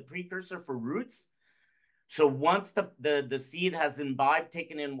actually the precursor for roots. So once the seed has imbibed,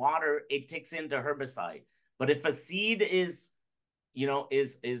 taken in water, it takes into herbicide. But if a seed is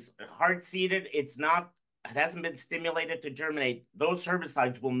hard seeded, it hasn't been stimulated to germinate, those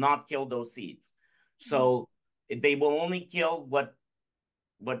herbicides will not kill those seeds. So they will only kill what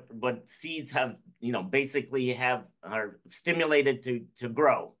seeds have, basically are stimulated to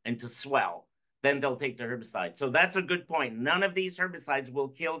grow and to swell. Then they'll take the herbicide. So that's a good point. None of these herbicides will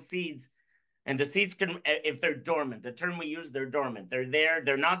kill seeds. And the seeds can, if they're dormant, the term we use, they're dormant. They're there,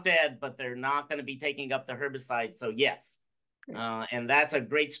 they're not dead, but they're not going to be taking up the herbicide. So yes, and that's a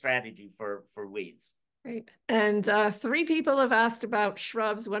great strategy for weeds. Great. And 3 people have asked about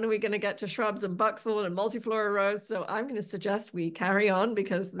shrubs. When are we going to get to shrubs and buckthorn and multiflora rose? So I'm going to suggest we carry on,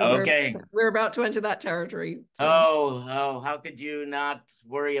 because we're about to enter that territory. So. Oh, how could you not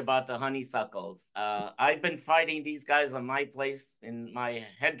worry about the honeysuckles? I've been fighting these guys on my place in my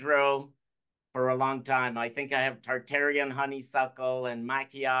hedgerow for a long time. I think I have Tartarian honeysuckle and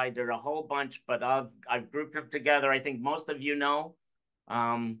Macchiae. There are a whole bunch, but I've grouped them together. I think most of you know.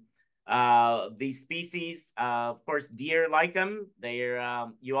 These species, of course, deer like them.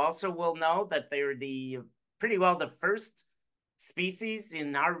 You also will know that they're pretty well the first species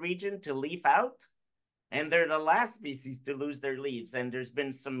in our region to leaf out, and they're the last species to lose their leaves. And there's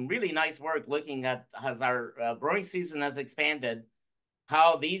been some really nice work looking at, as our growing season has expanded,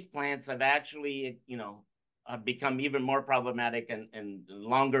 how these plants have actually, become even more problematic and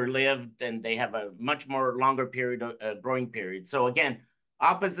longer lived, and they have a much more longer period of growing period. So again,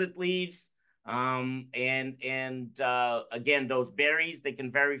 opposite leaves, and again, those berries, they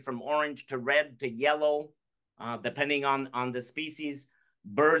can vary from orange to red to yellow, depending on the species.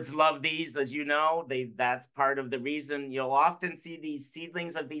 Birds love these, as you know. That's part of the reason you'll often see these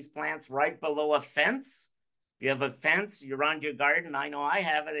seedlings of these plants right below a fence. If you have a fence around your garden, I know I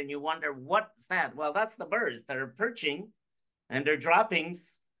have it, and you wonder, what's that? Well, that's the birds that are perching, and their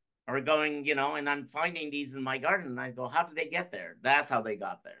droppings are going, and I'm finding these in my garden, and I go, how did they get there? That's how they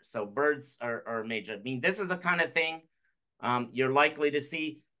got there. So birds are major. I mean, this is the kind of thing you're likely to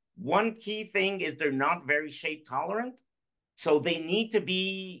see. One key thing is they're not very shade tolerant. So they need to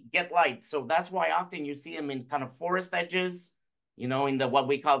get light. So that's why often you see them in kind of forest edges, in what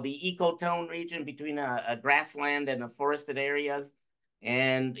we call the ecotone region between a grassland and a forested areas,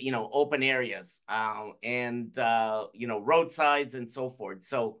 and, open areas, and, roadsides and so forth.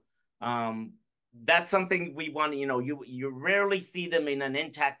 So that's something we want, you rarely see them in an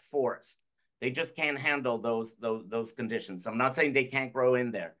intact forest. They just can't handle those conditions. I'm not saying they can't grow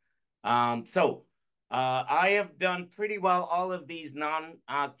in there. I have done pretty well all of these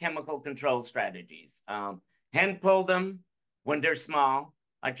non-chemical control strategies. Hand pull them when they're small.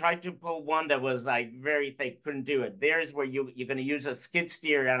 I tried to pull one that was like very thick, couldn't do it. There's where you're going to use a skid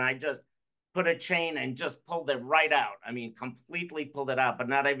steer, and I just put a chain and just pulled it right out. I mean, completely pulled it out, but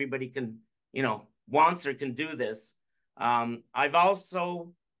not everybody can, wants or can do this. I've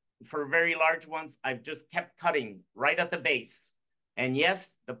also, for very large ones, I've just kept cutting right at the base. And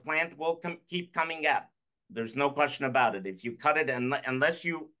yes, the plant will keep coming up. There's no question about it. If you cut it, unless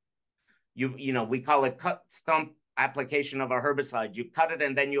we call it cut stump application of a herbicide, you cut it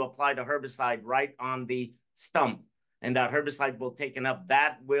and then you apply the herbicide right on the stump, and that herbicide will take it up.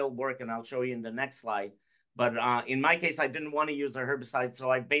 That will work, and I'll show you in the next slide. But in my case, I didn't want to use a herbicide,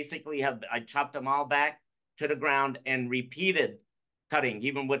 so I basically I chopped them all back to the ground and repeated cutting,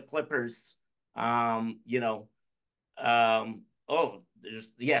 even with clippers. That's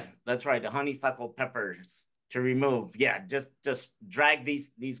right, the honeysuckle peppers to remove. Yeah, just drag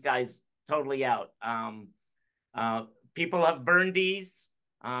these guys totally out. People have burned these.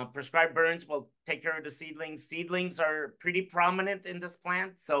 Prescribed burns will take care of the seedlings. Seedlings are pretty prominent in this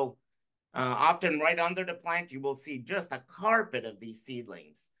plant, so often right under the plant you will see just a carpet of these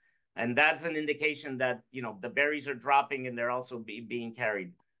seedlings. And that's an indication that, the berries are dropping and they're also being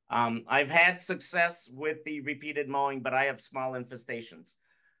carried. I've had success with the repeated mowing, but I have small infestations.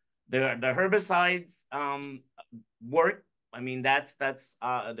 The herbicides work. I mean, that's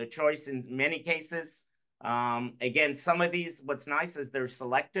the choice in many cases. Again, some of these, what's nice is they're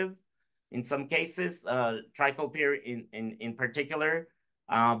selective in some cases, trichopyr in particular.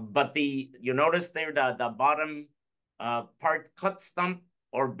 But you notice there the bottom part, cut stump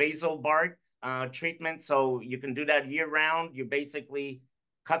or basal bark treatment. So you can do that year round. You basically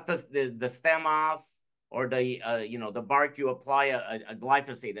cut the stem off, or the bark. You apply a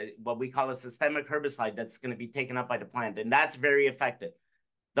glyphosate, what we call a systemic herbicide that's going to be taken up by the plant, and that's very effective.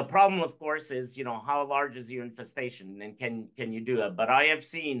 The problem, of course, is how large is your infestation, and can you do it? But I have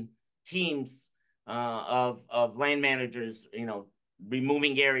seen teams of land managers,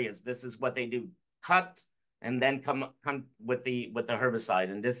 removing areas. This is what they do: cut and then come with the herbicide.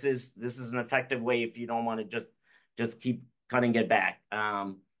 And this is an effective way if you don't want to just keep cutting it back.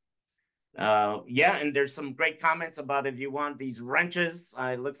 Yeah, and there's some great comments about if you want these wrenches.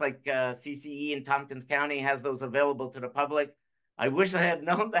 It looks like CCE in Tompkins County has those available to the public. I wish I had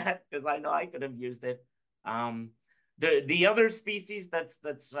known that, because I know I could have used it. The other species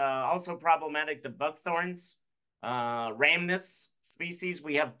that's also problematic, the buckthorns, rhamnus species,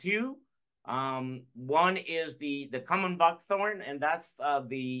 we have two. One is the common buckthorn, and that's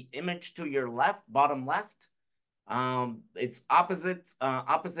the image to your left, bottom left. It's opposite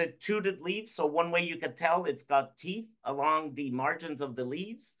toothed leaves. So one way you could tell, it's got teeth along the margins of the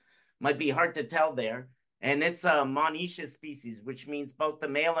leaves. Might be hard to tell there. And it's a monoecious species, which means both the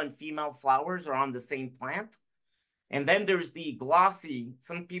male and female flowers are on the same plant. And then there's the glossy,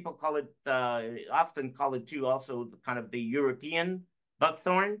 some people call it, often call it too, also kind of the European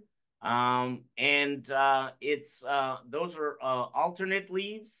buckthorn. It's those are alternate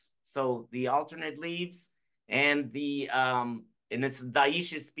leaves. So the alternate leaves, and it's a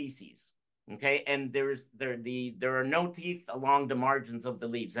dioecious species. Okay, and there are no teeth along the margins of the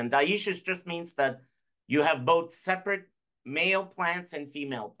leaves. And dioecious just means that you have both separate male plants and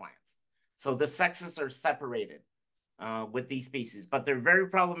female plants. So the sexes are separated with these species, but they're very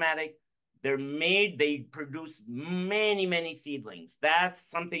problematic. They produce many seedlings. That's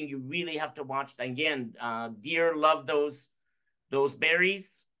something you really have to watch. Again, deer love those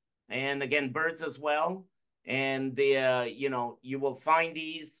berries, and again, birds as well. And you will find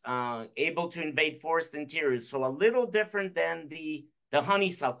these able to invade forest interiors. So a little different than the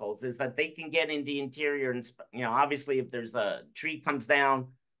honeysuckles is that they can get in the interior, and obviously if there's a tree comes down,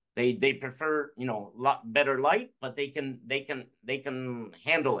 they prefer lot better light, but they can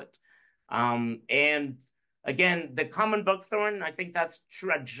handle it. And again, the common buckthorn, I think that's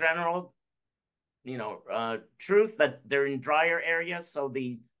true, a general truth, that they're in drier areas. So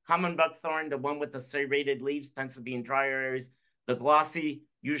the common buckthorn, the one with the serrated leaves, tends to be in drier areas. The glossy,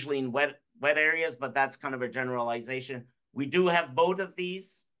 usually in wet areas, but that's kind of a generalization. We do have both of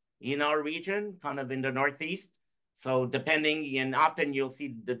these in our region, kind of in the Northeast. So depending, and often you'll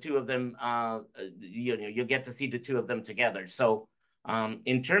see the two of them, you'll get to see the two of them together. So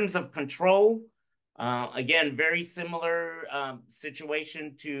in terms of control, again, very similar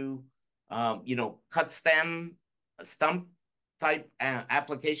situation to, cut stump type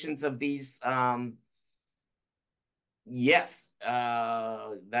applications of these. Yes,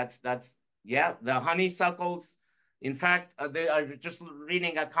 yeah, the honeysuckles. In fact, I was just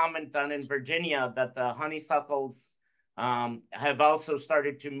reading a comment done in Virginia that the honeysuckles have also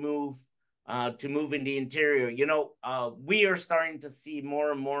started to move in the interior. We are starting to see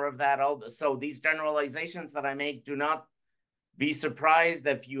more and more of that. So these generalizations that I make, do not be surprised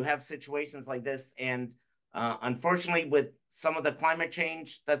if you have situations like this. And unfortunately, with some of the climate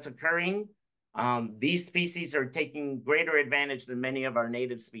change that's occurring, these species are taking greater advantage than many of our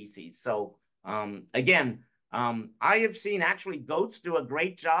native species. So again, I have seen actually goats do a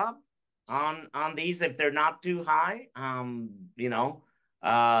great job on these if they're not too high.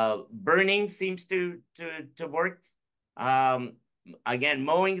 Burning seems to work. Again,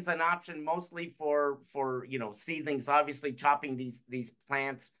 mowing is an option mostly for seedlings. Obviously, chopping these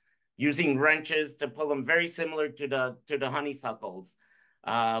plants, using wrenches to pull them, very similar to the honeysuckles.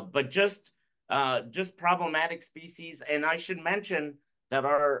 But just problematic species. And I should mention that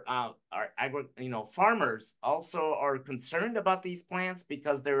our farmers also are concerned about these plants,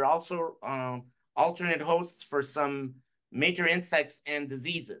 because they're also alternate hosts for some major insects and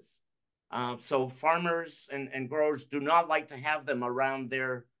diseases. So farmers and growers do not like to have them around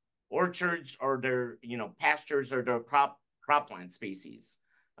their orchards or their pastures or their cropland species.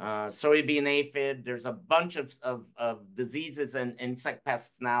 soybean aphid. There's a bunch of diseases and insect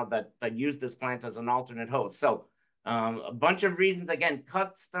pests now that use this plant as an alternate host. So a bunch of reasons, again,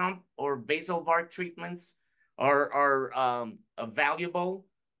 cut, stump, or basal bark treatments are valuable.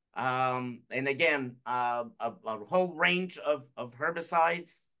 And again, a whole range of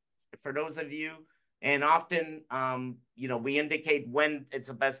herbicides for those of you. And often, we indicate when it's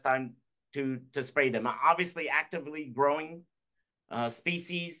the best time to spray them. Obviously, actively growing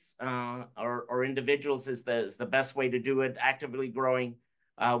species or individuals is the best way to do it. Actively growing,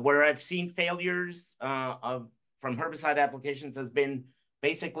 where I've seen failures from herbicide applications has been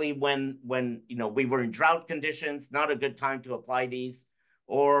basically when we were in drought conditions, not a good time to apply these,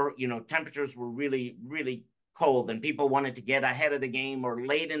 or temperatures were really cold and people wanted to get ahead of the game, or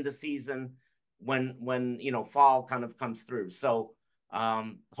late in the season when fall kind of comes through. So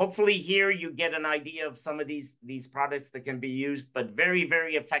hopefully here you get an idea of some of these products that can be used, but very,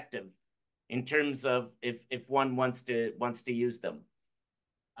 very effective in terms of if one wants to use them.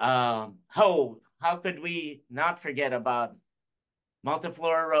 How could we not forget about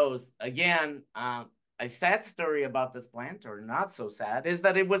multiflora rose? Again, a sad story about this plant, or not so sad, is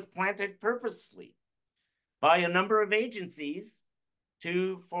that it was planted purposely by a number of agencies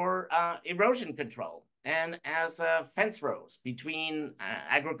for erosion control and as a fence rows between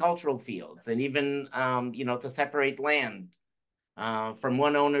agricultural fields, and even to separate land from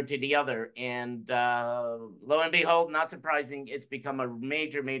one owner to the other. And lo and behold, not surprising, it's become a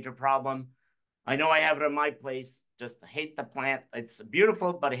major problem. I know I have it on my place. Just hate the plant. It's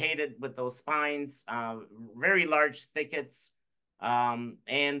beautiful, but I hate it with those spines, very large thickets.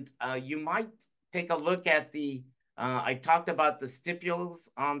 And you might take a look at I talked about the stipules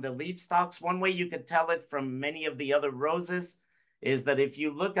on the leaf stalks. One way you could tell it from many of the other roses is that if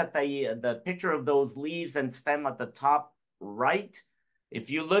you look at the picture of those leaves and stem at the top right,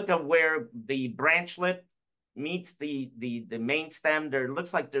 if you look at where the branchlet meets the main stem, there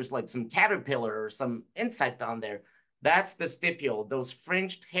looks like there's like some caterpillar or some insect on there. That's the stipule. Those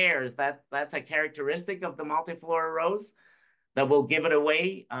fringed hairs, that's a characteristic of the multiflora rose that will give it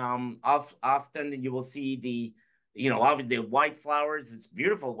away. Often you will see the white flowers. It's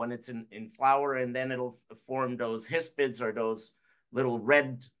beautiful when it's in flower, and then it'll form those hispids, or those little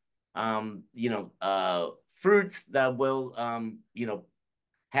red fruits that will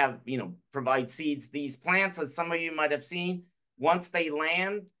provide seeds. These plants, as some of you might have seen, once they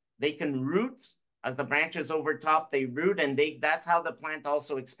land, they can root. As the branches over top, they root, and that's how the plant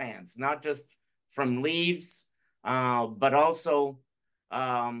also expands, not just from leaves, but also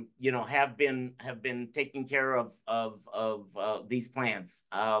have been taking care of these plants.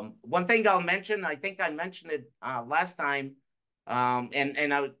 One thing I'll mention, I think I mentioned it last time,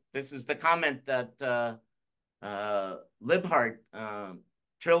 this is the comment that Libhart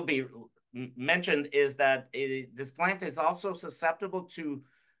Trilby mentioned, is that this plant is also susceptible to,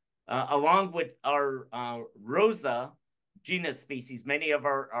 along with our Rosa genus species, many of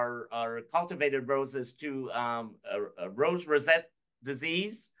our cultivated roses, to a rose rosette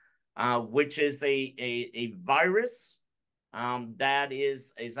disease, which is a virus that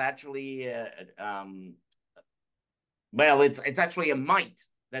is actually it's actually a mite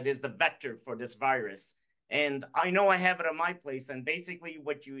that is the vector for this virus. And I know I have it on my place. And basically,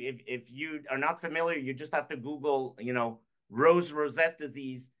 if you are not familiar, you just have to Google, rose rosette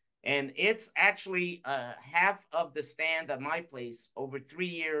disease, and it's actually half of the stand at my place. Over 3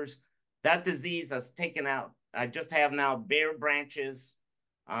 years, that disease has taken out. I just have now bare branches,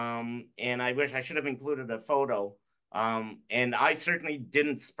 and I wish I should have included a photo. And I certainly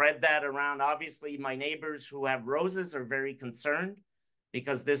didn't spread that around. Obviously, my neighbors who have roses are very concerned,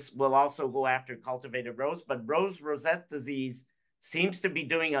 because this will also go after cultivated rose. But rose rosette disease seems to be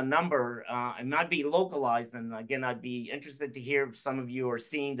doing a number. It might be localized. And again, I'd be interested to hear if some of you are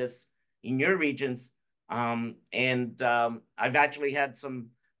seeing this in your regions. I've actually had some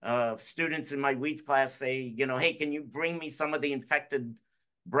students in my weeds class say, hey, can you bring me some of the infected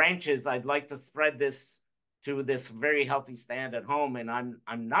branches? I'd like to spread this to this very healthy stand at home. And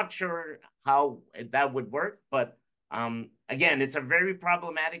I'm not sure how that would work, but again, it's a very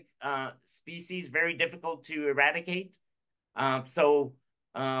problematic species, very difficult to eradicate.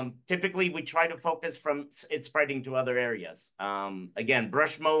 Typically we try to focus from it spreading to other areas. Again,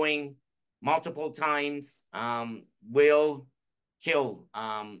 brush mowing multiple times will kill,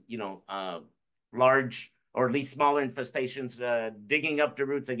 large or at least smaller infestations. Digging up the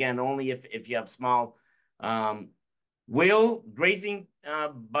roots, again, only if you have small. Grazing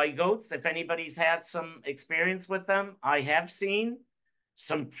by goats, if anybody's had some experience with them, I have seen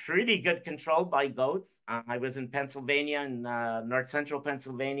some pretty good control by goats. I was in Pennsylvania, in north central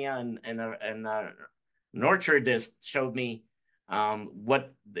Pennsylvania, and an orchardist showed me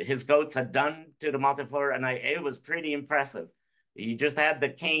what his goats had done to the multiflora, and it was pretty impressive. He just had the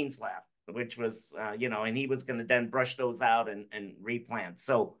canes left, which was, and he was going to then brush those out and replant.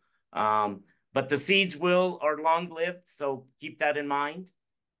 So, but the seeds are long-lived, so keep that in mind.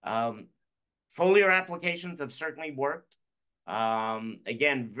 Foliar applications have certainly worked.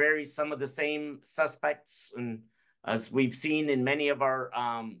 Again, some of the same suspects, and as we've seen in many of our,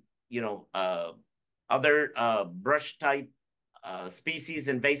 other brush type species,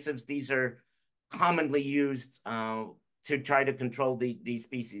 invasives, these are commonly used to try to control these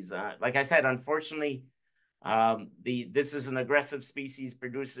species. Like I said, unfortunately, this is an aggressive species,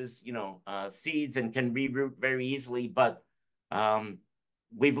 produces seeds and can reroot very easily, but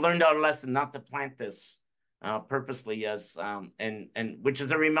we've learned our lesson not to plant this purposely, as and which is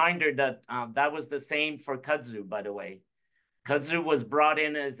a reminder that that was the same for kudzu, by the way. Kudzu was brought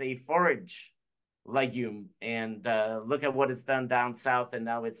in as a forage legume, and look at what it's done down south, and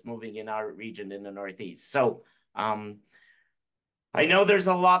now it's moving in our region in the Northeast. So I know there's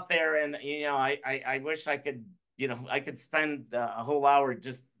a lot there, and I wish I could I could spend a whole hour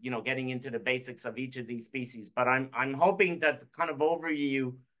just getting into the basics of each of these species, but I'm hoping that the kind of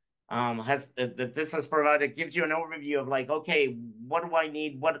overview that this has provided gives you an overview of like, okay, what do I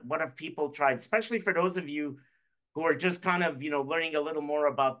need? What have people tried? Especially for those of you who are just kind of, learning a little more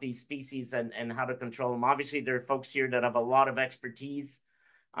about these species and how to control them. Obviously, there are folks here that have a lot of expertise.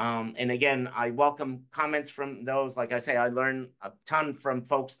 And again, I welcome comments from those. Like I say, I learn a ton from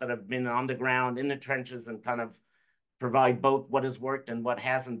folks that have been on the ground in the trenches and kind of provide both what has worked and what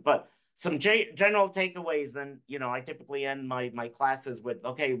hasn't. But some general takeaways, then, I typically end my classes with,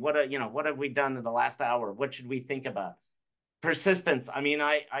 okay, what have we done in the last hour? What should we think about? Persistence. I mean,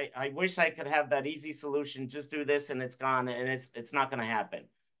 I wish I could have that easy solution. Just do this and it's gone, and it's not going to happen.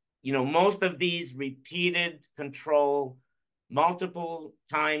 Most of these repeated control multiple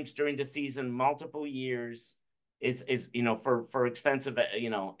times during the season, multiple years, is for extensive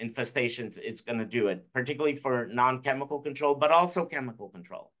infestations, it's going to do it, particularly for non-chemical control, but also chemical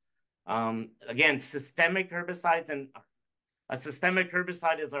control. Again, systemic herbicides, and a systemic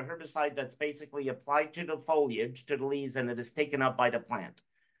herbicide is a herbicide that's basically applied to the foliage, to the leaves, and it is taken up by the plant.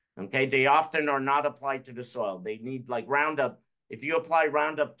 Okay, they often are not applied to the soil. They need, like Roundup. If you apply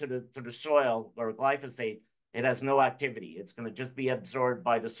Roundup to the soil, or glyphosate, it has no activity. It's going to just be absorbed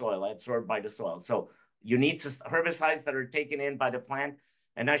by the soil, So you need herbicides that are taken in by the plant.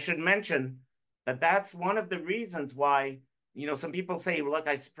 And I should mention that that's one of the reasons why, some people say, look,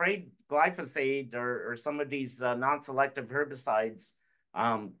 I sprayed glyphosate or some of these non-selective herbicides,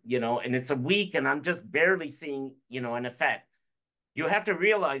 and it's a week and I'm just barely seeing, an effect. You have to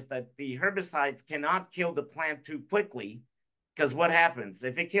realize that the herbicides cannot kill the plant too quickly, because what happens?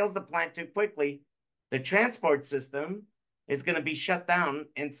 If it kills the plant too quickly, the transport system is going to be shut down.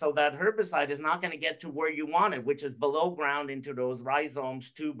 And so that herbicide is not going to get to where you want it, which is below ground into those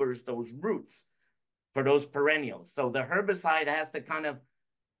rhizomes, tubers, those roots for those perennials. So the herbicide has to kind of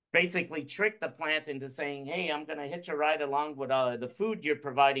basically trick the plant into saying, hey, I'm going to hitch a ride along with the food you're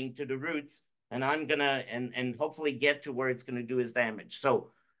providing to the roots, and I'm going to, and hopefully get to where it's going to do its damage.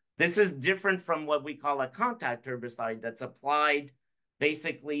 So this is different from what we call a contact herbicide that's applied.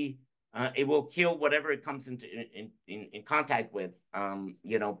 Basically, it will kill whatever it comes into in contact with.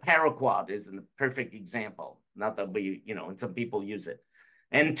 Paraquat is a perfect example. Not that we, and some people use it.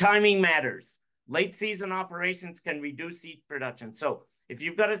 And timing matters. Late season operations can reduce seed production. So if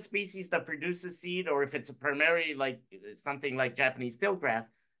you've got a species that produces seed, or if it's a primary, like something like Japanese stillgrass,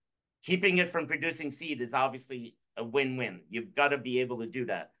 keeping it from producing seed is obviously a win-win. You've got to be able to do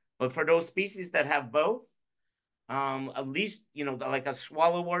that. But for those species that have both, at least, like a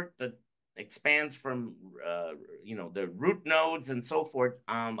swallowwort that expands from, the root nodes and so forth,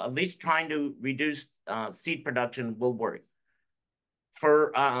 at least trying to reduce seed production will work.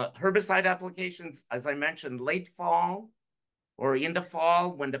 For herbicide applications, as I mentioned, late fall or in the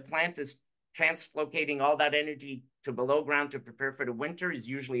fall, when the plant is translocating all that energy to below ground to prepare for the winter, is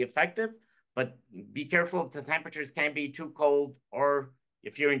usually effective. But be careful if the temperatures can be too cold, or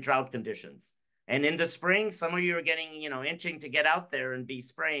if you're in drought conditions. And in the spring, some of you are getting, itching to get out there and be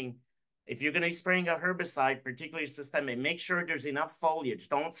spraying. If you're going to be spraying a herbicide, particularly systemic, make sure there's enough foliage.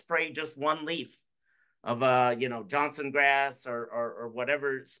 Don't spray just one leaf of Johnson grass or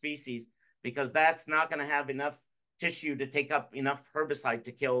whatever species, because that's not going to have enough tissue to take up enough herbicide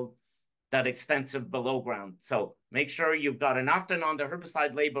to kill that extensive below ground. So make sure you've got enough. And on the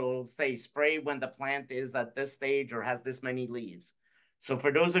herbicide label, it'll say spray when the plant is at this stage or has this many leaves. So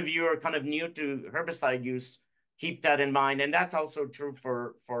for those of you who are kind of new to herbicide use, keep that in mind. And that's also true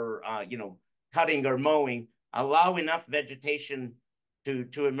for cutting or mowing. Allow enough vegetation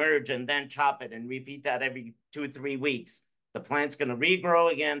to emerge and then chop it, and repeat that every 2 or 3 weeks. The plant's going to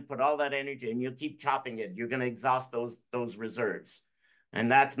regrow again, put all that energy, and you'll keep chopping it. You're going to exhaust those reserves.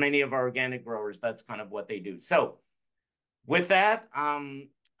 And that's many of our organic growers. That's kind of what they do. So with that,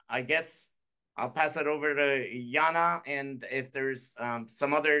 I guess I'll pass it over to Yana. And if there's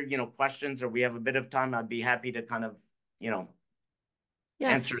some other, questions, or we have a bit of time, I'd be happy to kind of,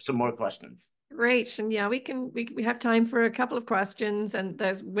 answer Yes. some more questions. Great. And yeah, we have time for a couple of questions, and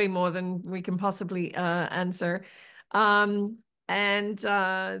there's way more than we can possibly answer. And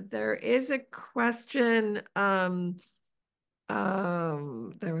there is a question. There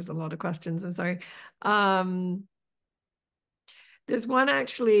was a lot of questions. I'm sorry. There's one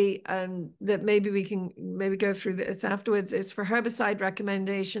actually that maybe we can go through this afterwards. Is for herbicide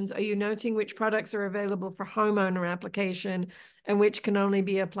recommendations. Are you noting which products are available for homeowner application and which can only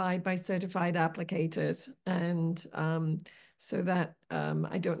be applied by certified applicators? And so that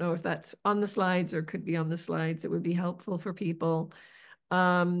I don't know if that's on the slides or could be on the slides. It would be helpful for people.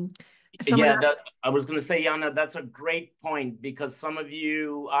 Someone Yeah, I was going to say, Yana, that's a great point, because some of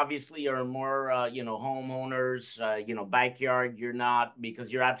you obviously are more, homeowners, backyard. You're not,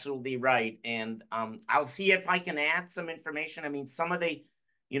 because you're absolutely right. And I'll see if I can add some information. I mean, some of the,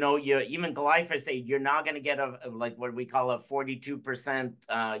 even glyphosate, you're not going to get like what we call a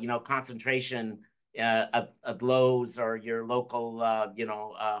 42%, concentration at Lowe's or your local,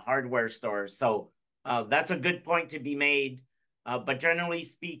 hardware store. So that's a good point to be made. But generally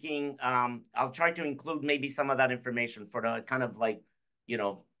speaking, I'll try to include maybe some of that information for the kind of like,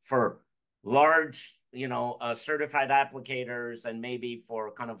 for large, certified applicators, and maybe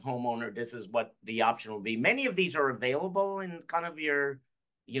for kind of homeowner, this is what the option will be. Many of these are available in kind of your,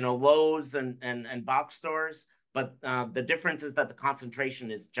 Lowe's and box stores, but the difference is that the concentration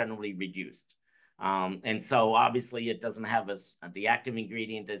is generally reduced. And so obviously it doesn't have the active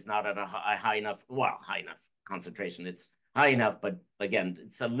ingredient is not at a high enough concentration. It's high enough, but again,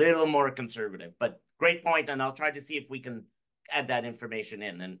 it's a little more conservative. But great point, and I'll try to see if we can add that information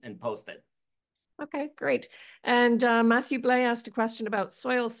in and post it. Okay, great. And Matthew Blay asked a question about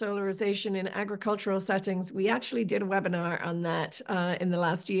soil solarization in agricultural settings. We actually did a webinar on that in the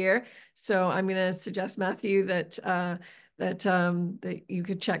last year. So I'm going to suggest, Matthew, that that you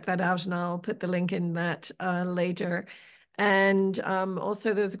could check that out, and I'll put the link in that later. And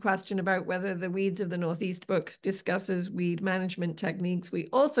also there's a question about whether the Weeds of the Northeast book discusses weed management techniques. We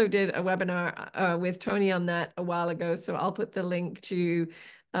also did a webinar with Tony on that a while ago, so I'll put the link to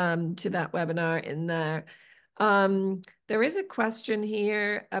that webinar in there. There is a question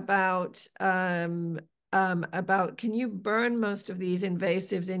here about can you burn most of these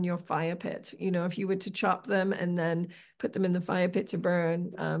invasives in your fire pit? If you were to chop them and then put them in the fire pit to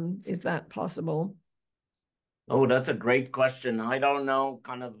burn, is that possible? Oh, that's a great question. I don't know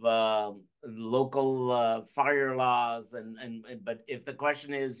kind of local fire laws, but if the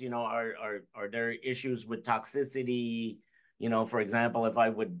question is, are there issues with toxicity? For example, if I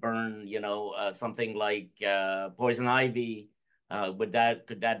would burn, something like poison ivy, could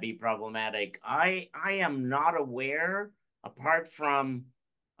that be problematic? I am not aware, apart from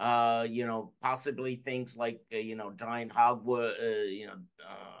possibly things like giant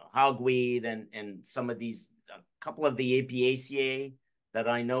hogweed and some of these, a couple of the Apiaceae that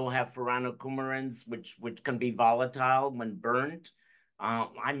I know have furanocoumarins, which can be volatile when burnt.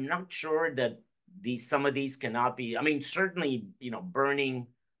 I'm not sure that some of these cannot be. I mean, certainly, burning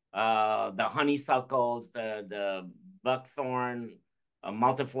the honeysuckles, the buckthorn,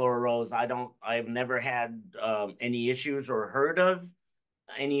 multiflora rose. I've never had any issues or heard of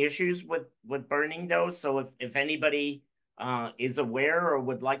any issues with burning those. So if anybody is aware or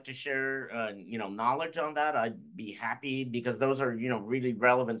would like to share knowledge on that, I'd be happy, because those are really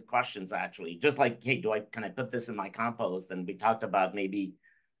relevant questions, actually. Just like, hey, can I put this in my compost? And we talked about maybe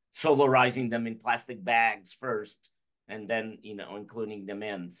solarizing them in plastic bags first, and then including them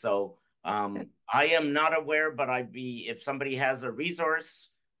in. So I am not aware, but if somebody has a resource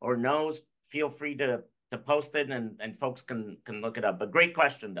or knows, feel free to post it, and folks can look it up. But great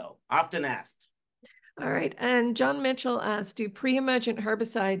question, though, often asked. All right. And John Mitchell asked, do pre-emergent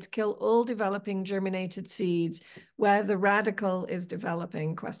herbicides kill all developing germinated seeds where the radicle is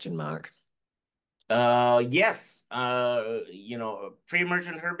developing? Question mark. Yes.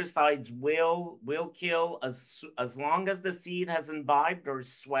 Pre-emergent herbicides will kill as long as the seed has imbibed or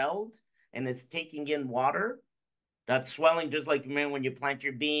swelled and is taking in water. That swelling, just like when you plant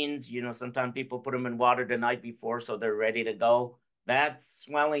your beans, sometimes people put them in water the night before so they're ready to go. That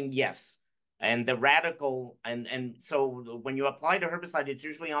swelling, yes. And the radical, and so when you apply the herbicide, it's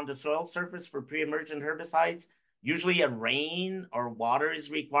usually on the soil surface for pre-emergent herbicides. Usually a rain or water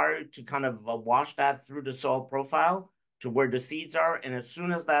is required to kind of wash that through the soil profile to where the seeds are. And as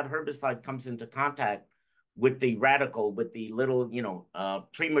soon as that herbicide comes into contact with the radical, with the little,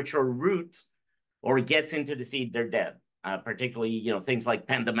 premature root, or gets into the seed, they're dead. Particularly, things like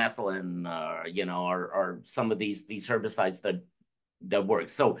pendimethalin, or some of these herbicides that work.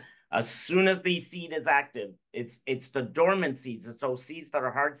 So as soon as the seed is active, it's the dormant seeds. It's those seeds that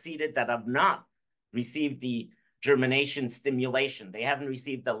are hard seeded that have not received the germination stimulation. They haven't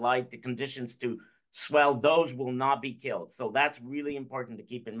received the light, the conditions to swell. Those will not be killed. So that's really important to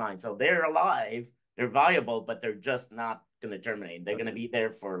keep in mind. So they're alive, they're viable, but they're just not going to germinate. They're going to be there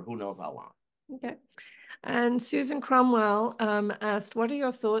for who knows how long. Okay. And Susan Cromwell asked, what are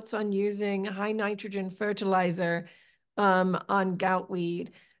your thoughts on using high nitrogen fertilizer on gout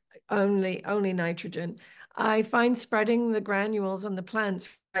weed? Only nitrogen. I find spreading the granules on the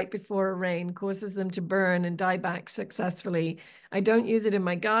plants right before a rain causes them to burn and die back successfully. I don't use it in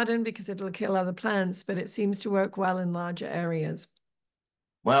my garden because it'll kill other plants, but it seems to work well in larger areas.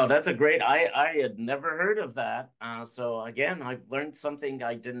 Well, that's a great. I had never heard of that. So again, I've learned something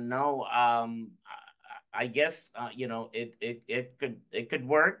I didn't know. I guess it could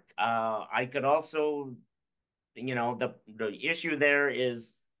work. I could also, the issue there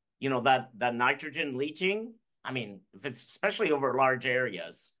is, that nitrogen leaching. I mean, if it's especially over large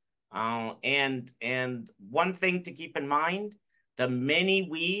areas. And one thing to keep in mind, the many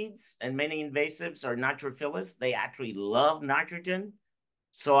weeds and many invasives are nitrophilous. They actually love nitrogen.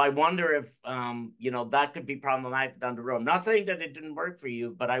 So I wonder if that could be problematic down the road. Not saying that it didn't work for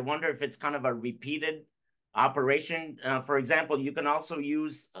you, but I wonder if it's kind of a repeated operation. For example, you can also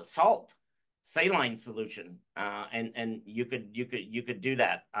use salt, saline solution, and you could do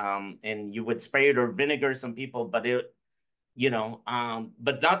that. And you would spray it or vinegar some people, but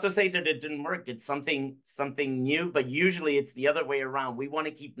but not to say that it didn't work. It's something new, but usually it's the other way around. We want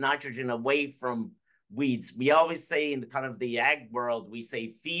to keep nitrogen away from weeds. We always say in kind of the ag world, we say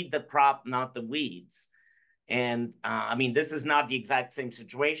feed the crop, not the weeds. And I mean, this is not the exact same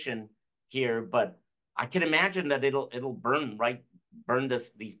situation here, but I can imagine that it'll burn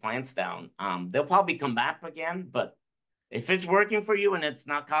these plants down. They'll probably come back again, but if it's working for you and it's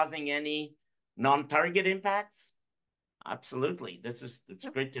not causing any non-target impacts, absolutely. It's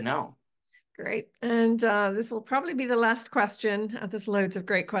great to know. Great. And this will probably be the last question. There's loads of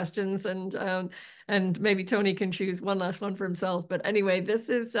great questions, and maybe Tony can choose one last one for himself. But anyway, this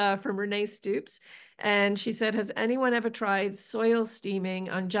is from Renee Stoops, and she said, "Has anyone ever tried soil steaming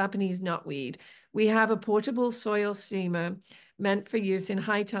on Japanese knotweed? We have a portable soil steamer meant for use in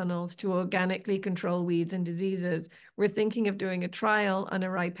high tunnels to organically control weeds and diseases. We're thinking of doing a trial on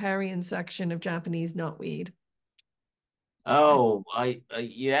a riparian section of Japanese knotweed." Oh,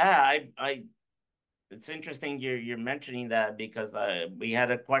 yeah, it's interesting you're mentioning that because we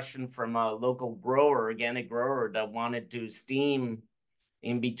had a question from a local grower, organic grower, that wanted to steam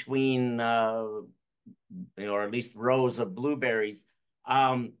in between, or at least rows of blueberries.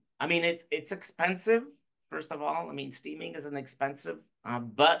 I mean, it's expensive. First of all, I mean, steaming isn't expensive,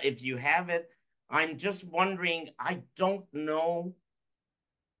 but if you have it, I'm just wondering. I don't know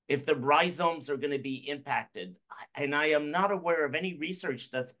if the rhizomes are going to be impacted, and I am not aware of any research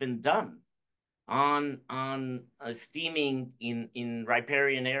that's been done on steaming in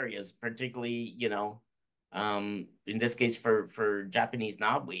riparian areas, particularly in this case for Japanese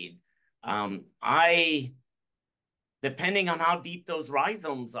knotweed. I Depending on how deep those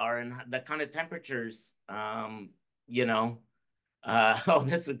rhizomes are and the kind of temperatures, you know. Oh,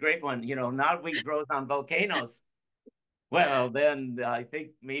 this is a great one. Knotweed grows on volcanoes. Well, then I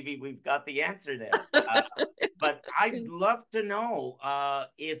think maybe we've got the answer there. But I'd love to know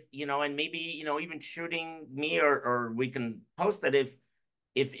if, and maybe, even shooting me, or we can post it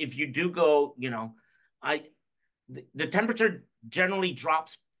if you do go, I the temperature generally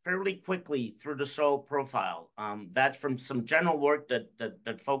drops fairly quickly through the soil profile. That's from some general work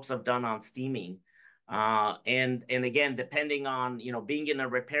that folks have done on steaming. And again, depending on, being in a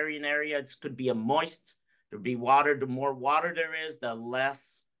riparian area, it could be a moist. There'd be water. The more water there is, the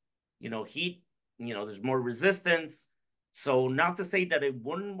less, heat. There's more resistance. So not to say that it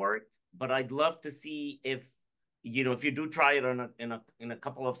wouldn't work, but I'd love to see if you do try it in a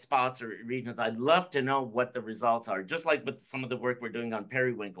couple of spots or regions. I'd love to know what the results are. Just like with some of the work we're doing on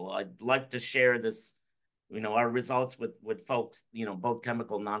periwinkle, I'd like to share this, our results with folks, both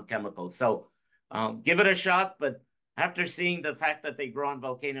chemical, non-chemical. So give it a shot, but after seeing the fact that they grow on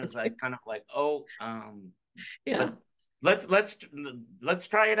volcanoes, I kind of like, yeah. but let's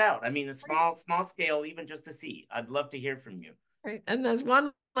try it out. I mean, a small scale, even just to see. I'd love to hear from you. Right. And there's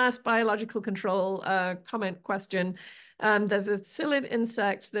one last biological control comment question. There's a psyllid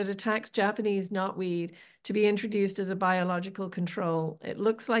insect that attacks Japanese knotweed to be introduced as a biological control. It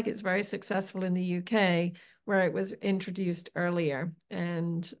looks like it's very successful in the UK, where it was introduced earlier.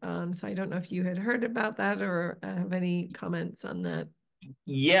 And so I don't know if you had heard about that or have any comments on that.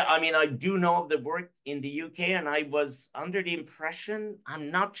 Yeah, I mean, I do know of the work in the UK, and I was under the impression, I'm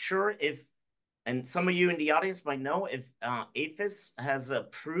not sure if, and some of you in the audience might know, if APHIS has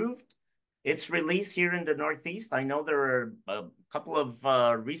approved its release here in the Northeast. I know there are a couple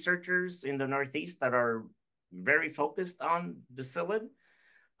of researchers in the Northeast that are very focused on the psyllid.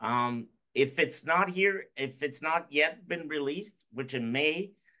 If it's not here, if it's not yet been released, which it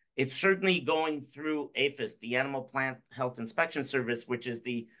may, it's certainly going through APHIS, the Animal Plant Health Inspection Service, which is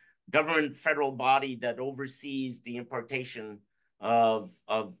the government federal body that oversees the importation of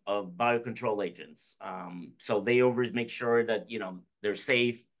biocontrol agents. So they always make sure that, you know, they're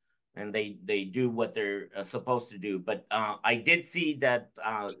safe and they do what they're supposed to do. But I did see that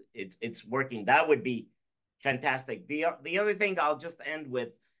it's working. That would be fantastic. The other thing I'll just end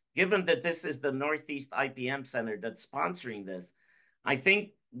with, given that this is the Northeast IPM Center that's sponsoring this, I think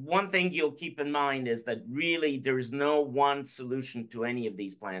one thing you'll keep in mind is that really there's no one solution to any of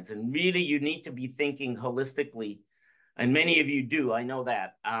these plants. And really you need to be thinking holistically, and many of you do, I know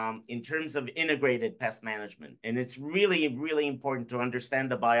that, in terms of integrated pest management. And it's really, really important to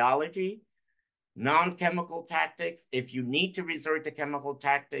understand the biology, non-chemical tactics. If you need to resort to chemical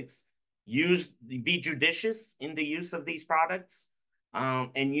tactics, be judicious in the use of these products,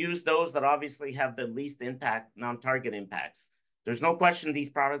 and use those that obviously have the least impact, non-target impacts. There's no question these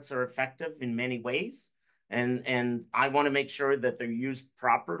products are effective in many ways. And I want to make sure that they're used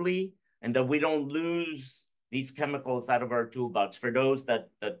properly and that we don't lose these chemicals out of our toolbox for those that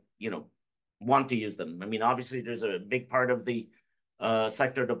you know, want to use them. I mean, obviously there's a big part of the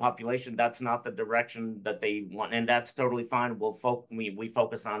sector of the population that's not the direction that they want, and that's totally fine. We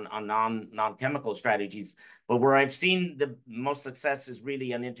focus on non-chemical strategies, but where I've seen the most success is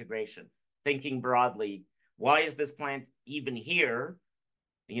really on integration, thinking broadly. Why is this plant even here?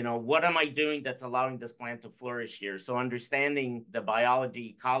 You know, what am I doing that's allowing this plant to flourish here? So understanding the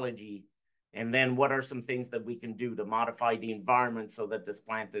biology, ecology, and then what are some things that we can do to modify the environment so that this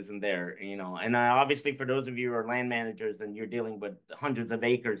plant isn't there, you know? And obviously for those of you who are land managers and you're dealing with hundreds of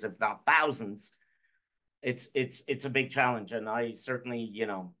acres, if not thousands, it's a big challenge. And I certainly, you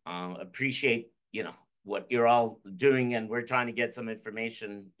know, appreciate, you know, what you're all doing, and we're trying to get some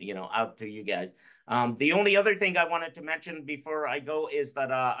information, you know, out to you guys. The only other thing I wanted to mention before I go is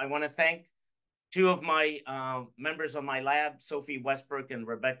that I want to thank two of my members of my lab, Sophie Westbrook and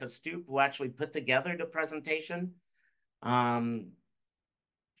Rebecca Stoop, who actually put together the presentation.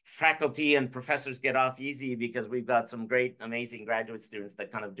 Faculty and professors get off easy because we've got some great, amazing graduate students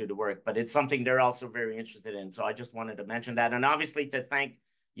that kind of do the work, but it's something they're also very interested in. So I just wanted to mention that. And obviously to thank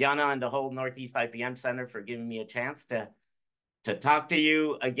Jana and the whole Northeast IPM Center for giving me a chance to talk to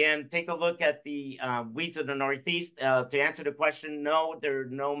you. Again, take a look at the weeds of the Northeast. To answer the question, no, there are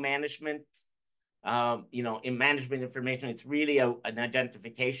no management, you know, in management information. It's really an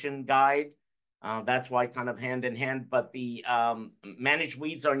identification guide. That's why kind of hand in hand, but the manage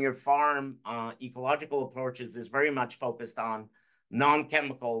weeds on your farm ecological approaches is very much focused on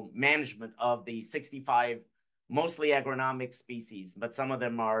non-chemical management of the 65 mostly agronomic species, but some of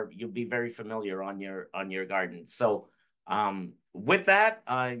them are, you'll be very familiar on your garden. So with that,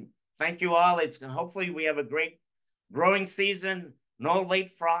 I thank you all. It's hopefully we have a great growing season, no late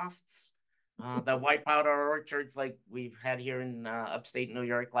frosts that wipe out our orchards like we've had here in upstate New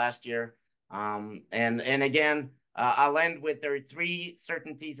York last year. And again, I'll end with there are three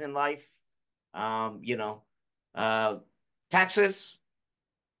certainties in life, you know, taxes,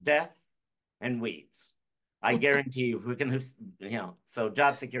 death, and weeds. I guarantee you we can, you know, so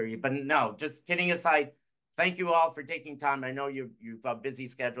job security. But no, just kidding aside, thank you all for taking time. I know you've got busy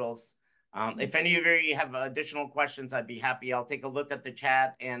schedules. If any of you have additional questions, I'd be happy. I'll take a look at the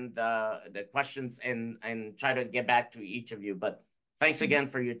chat and the questions and try to get back to each of you. But thanks again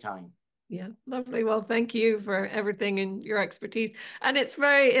for your time. Yeah, lovely. Well, thank you for everything and your expertise. And it's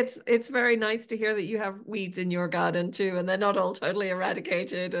very nice to hear that you have weeds in your garden too, and they're not all totally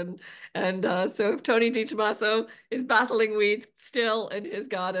eradicated. And so if Tony DiTommaso is battling weeds still in his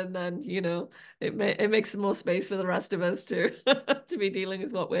garden, then you know it makes some more space for the rest of us to to be dealing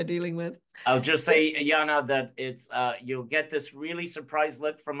with what we're dealing with. I'll just say, Jana, that it's you'll get this really surprised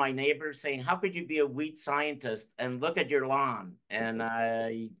look from my neighbors saying, "How could you be a wheat scientist and look at your lawn?" And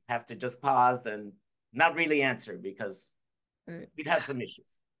I have to just pause and not really answer because Right. we'd have some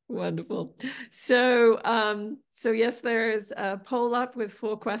issues. Wonderful. So yes, there's a poll up with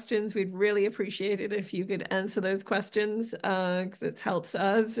 4 questions. We'd really appreciate it if you could answer those questions, because it helps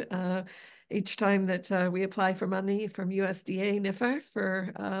us each time that we apply for money from USDA NIFA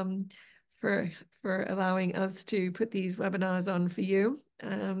for for allowing us to put these webinars on for you.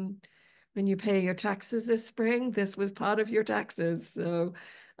 When you pay your taxes this spring, this was part of your taxes. So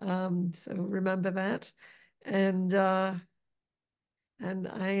remember that. And and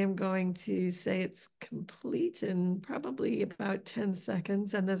I am going to say it's complete in probably about 10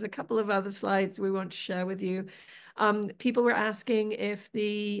 seconds. And there's a couple of other slides we want to share with you. People were asking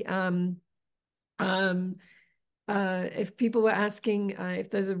um, if people were asking if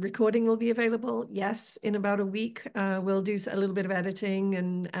there's a recording will be available. Yes, in about a week, we'll do a little bit of editing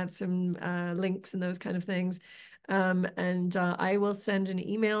and add some links and those kind of things. And I will send an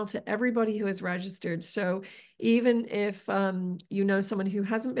email to everybody who has registered. So even if you know someone who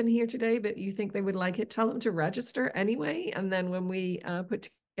hasn't been here today, but you think they would like it, tell them to register anyway. And then when we put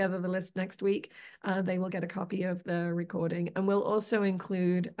together the list next week, they will get a copy of the recording. And we'll also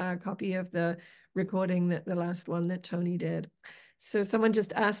include a copy of the recording, that the last one that Tony did. So someone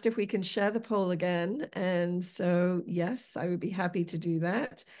just asked if we can share the poll again. And so, yes, I would be happy to do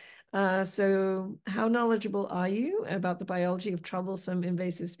that. So how knowledgeable are you about the biology of troublesome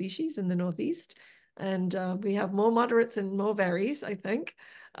invasive species in the Northeast? And we have more moderates and more varies, I think.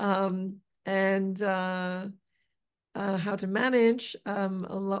 And how to manage. A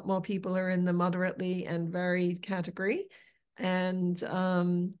lot more people are in the moderately and varied category. And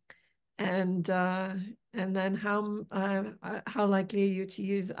and uh, and then how likely are you to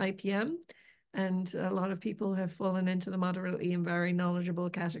use IPM? And a lot of people have fallen into the moderately and very knowledgeable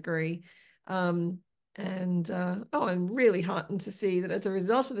category. Um, oh, I'm really heartened to see that as a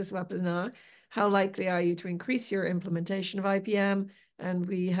result of this webinar, how likely are you to increase your implementation of IPM? And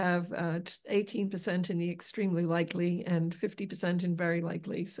we have 18% in the extremely likely and 50% in very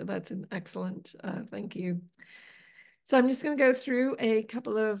likely. So that's an excellent thank you. So I'm just going to go through a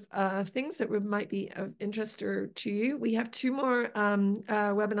couple of things that might be of interest to you. We have 2 more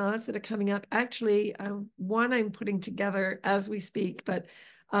webinars that are coming up. Actually, one I'm putting together as we speak, but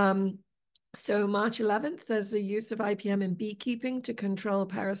so March 11th, there's the use of IPM in beekeeping to control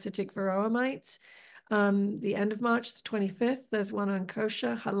parasitic varroa mites. The end of March, the 25th, there's one on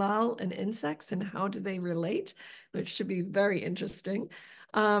kosher, halal, and insects and how do they relate, which should be very interesting.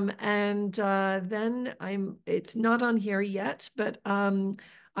 And then it's not on here yet, but on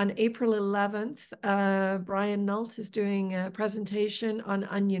April 11th, Brian Nault is doing a presentation on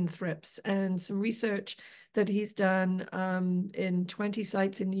onion thrips and some research that he's done in 20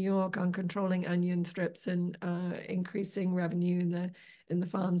 sites in New York on controlling onion thrips and increasing revenue in the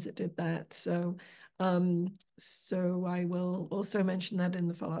farms that did that. So I will also mention that in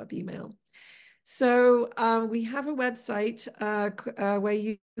the follow-up email. So we have a website where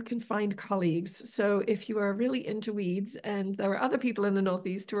you can find colleagues. So if you are really into weeds, and there are other people in the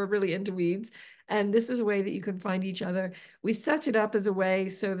Northeast who are really into weeds, and this is a way that you can find each other. We set it up as a way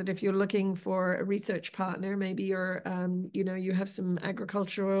so that if you're looking for a research partner, maybe you're, you have some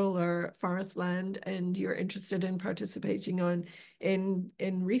agricultural or forest land, and you're interested in participating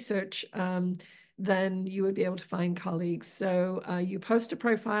in research. Then you would be able to find colleagues. So you post a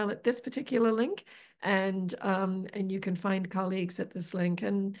profile at this particular link, and you can find colleagues at this link.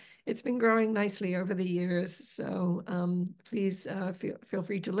 And it's been growing nicely over the years. So please feel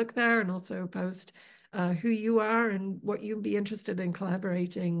free to look there and also post who you are and what you'd be interested in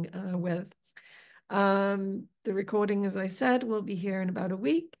collaborating with. The recording, as I said, will be here in about a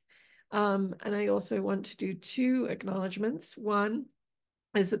week. And I also want to do 2 acknowledgements. One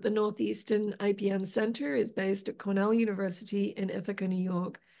is that the Northeastern IPM Center is based at Cornell University in Ithaca, New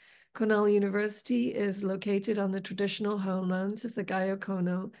York. Cornell University is located on the traditional homelands of the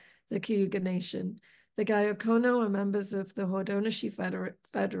Gayokono, the Cayuga Nation. The Gayokono are members of the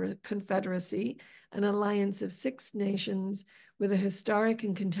Haudenosaunee Confederacy, an alliance of 6 nations with a historic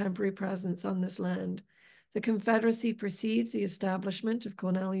and contemporary presence on this land. The Confederacy precedes the establishment of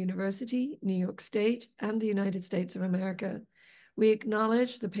Cornell University, New York State, and the United States of America. We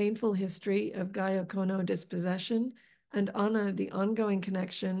acknowledge the painful history of Gayokono dispossession and honor the ongoing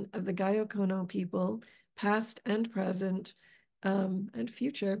connection of the Gayokono people, past and present, and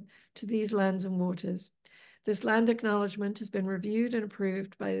future, to these lands and waters. This land acknowledgement has been reviewed and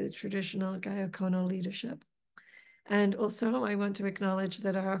approved by the traditional Gayokono leadership. And also, I want to acknowledge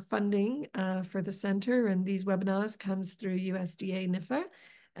that our funding for the center and these webinars comes through USDA NIFA.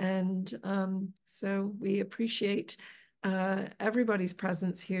 And so we appreciate everybody's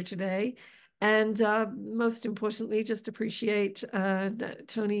presence here today. And most importantly, just appreciate that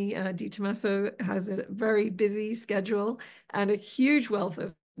Tony DiTommaso has a very busy schedule and a huge wealth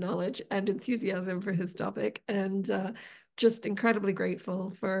of knowledge and enthusiasm for his topic. And just incredibly grateful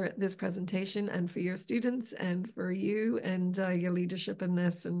for this presentation and for your students and for you and your leadership in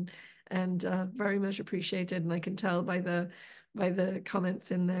this, and very much appreciated. And I can tell by the comments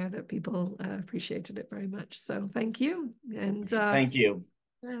in there that people appreciated it very much. So thank you. And Thank you.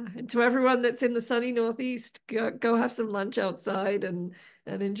 yeah, and to everyone that's in the sunny Northeast, go have some lunch outside and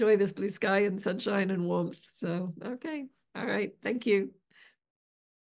enjoy this blue sky and sunshine and warmth. So, okay. All right. Thank you.